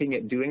looking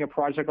at doing a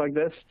project like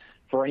this.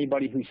 For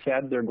anybody who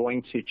said they're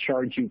going to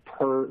charge you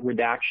per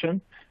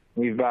redaction,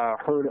 we've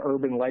heard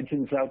urban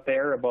legends out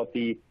there about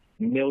the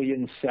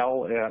million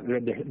cell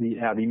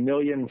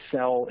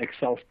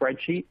Excel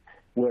spreadsheet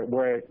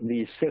where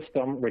the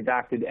system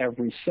redacted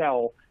every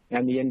cell,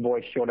 and the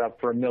invoice showed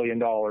up for $1 million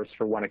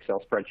for one Excel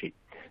spreadsheet.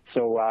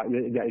 So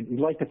you'd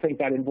like to think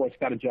that invoice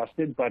got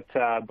adjusted, but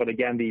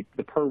again, the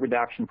per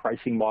redaction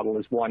pricing model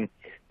is one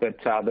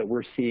that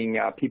we're seeing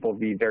people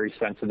be very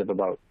sensitive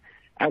about.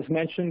 As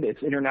mentioned,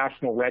 it's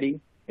international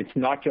ready. It's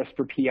not just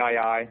for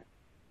PII,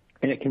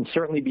 and it can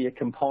certainly be a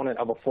component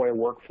of a FOIA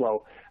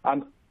workflow.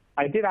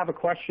 I did have a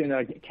question,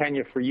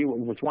 Kenya, for you. It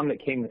was one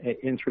that came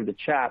in through the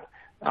chat.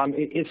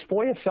 Is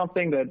FOIA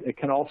something that it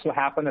can also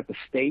happen at the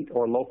state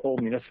or local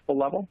municipal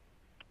level?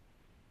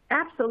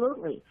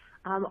 Absolutely.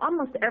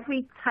 Almost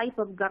every type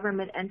of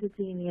government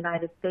entity in the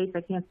United States,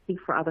 I can't speak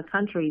for other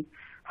countries,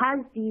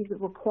 has these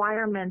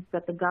requirements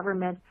that the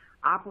government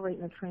operate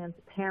in a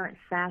transparent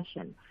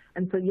fashion.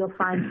 And so you'll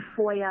find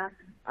FOIA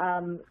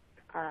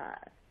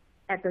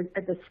at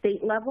the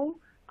state level,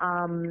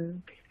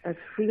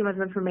 Freedom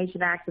of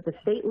Information Act at the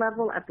state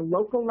level, at the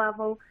local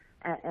level,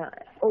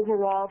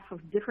 overall for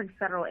different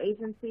federal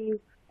agencies,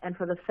 and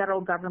for the federal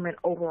government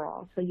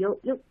overall. So you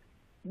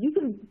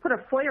can put a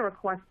FOIA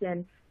request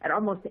in at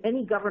almost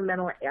any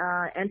governmental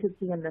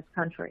entity in this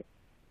country.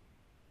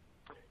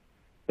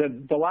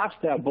 The last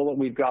bullet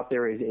we've got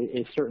there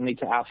is certainly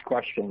to ask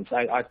questions.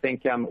 I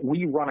think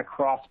we run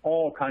across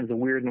all kinds of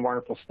weird and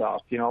wonderful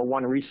stuff.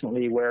 One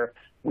recently where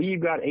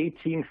we've got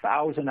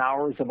 18,000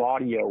 hours of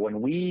audio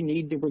and we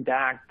need to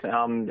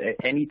redact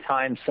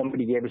anytime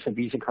somebody gave us a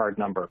Visa card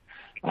number.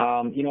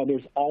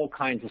 There's all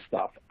kinds of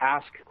stuff.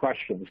 Ask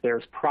questions.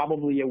 There's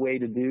probably a way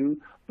to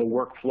do the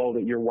workflow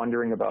that you're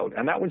wondering about.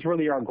 And that was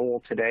really our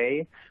goal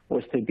today,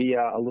 was to be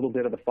a little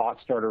bit of a thought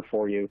starter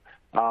for you.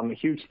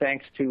 Huge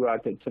thanks to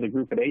the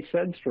group at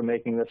ACEDS for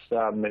making this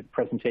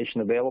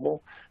presentation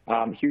available.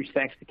 Huge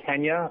thanks to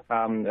Kenya,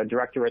 a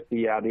director at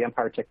the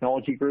Empire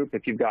Technology Group.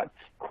 If you've got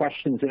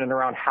questions in and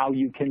around how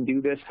you can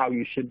do this, how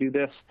you should do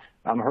this,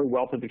 her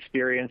wealth of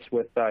experience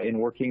in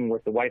working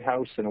with the White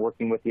House and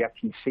working with the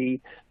FTC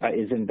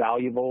is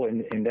invaluable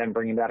in then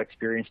bringing that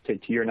experience to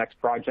your next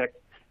project.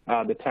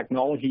 The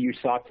technology you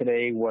saw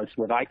today was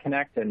with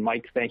iConnect, and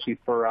Mike, thank you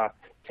for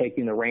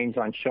taking the reins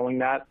on showing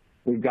that.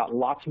 We've got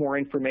lots more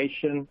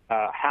information,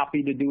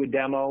 happy to do a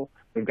demo.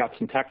 We've got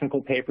some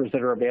technical papers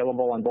that are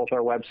available on both our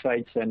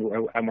websites, and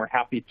we're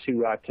happy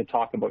to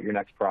talk about your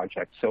next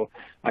project. So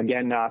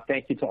again,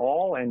 thank you to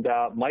all, and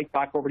Mike,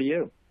 back over to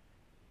you.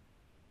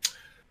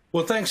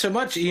 Well, thanks so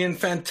much, Ian.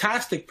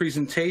 Fantastic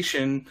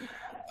presentation.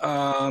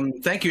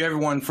 Thank you,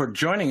 everyone, for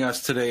joining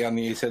us today on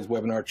the ACEDS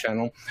webinar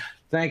channel.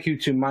 Thank you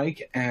to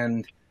Mike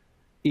and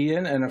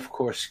Ian, and of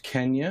course,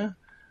 Kenya.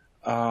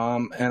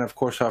 And of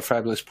course, our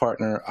fabulous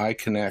partner,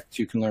 iConnect.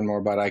 You can learn more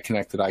about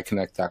iConnect at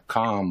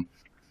iConnect.com.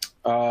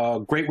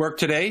 Great work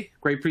today.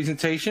 Great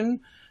presentation.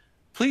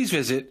 Please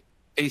visit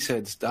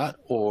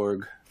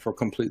aceds.org for a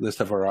complete list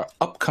of our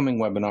upcoming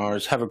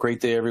webinars. Have a great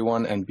day,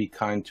 everyone, and be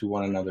kind to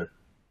one another.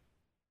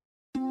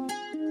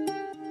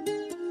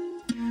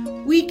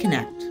 We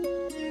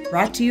Connect,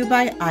 brought to you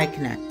by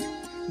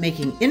iConnect,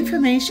 making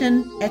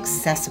information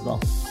accessible.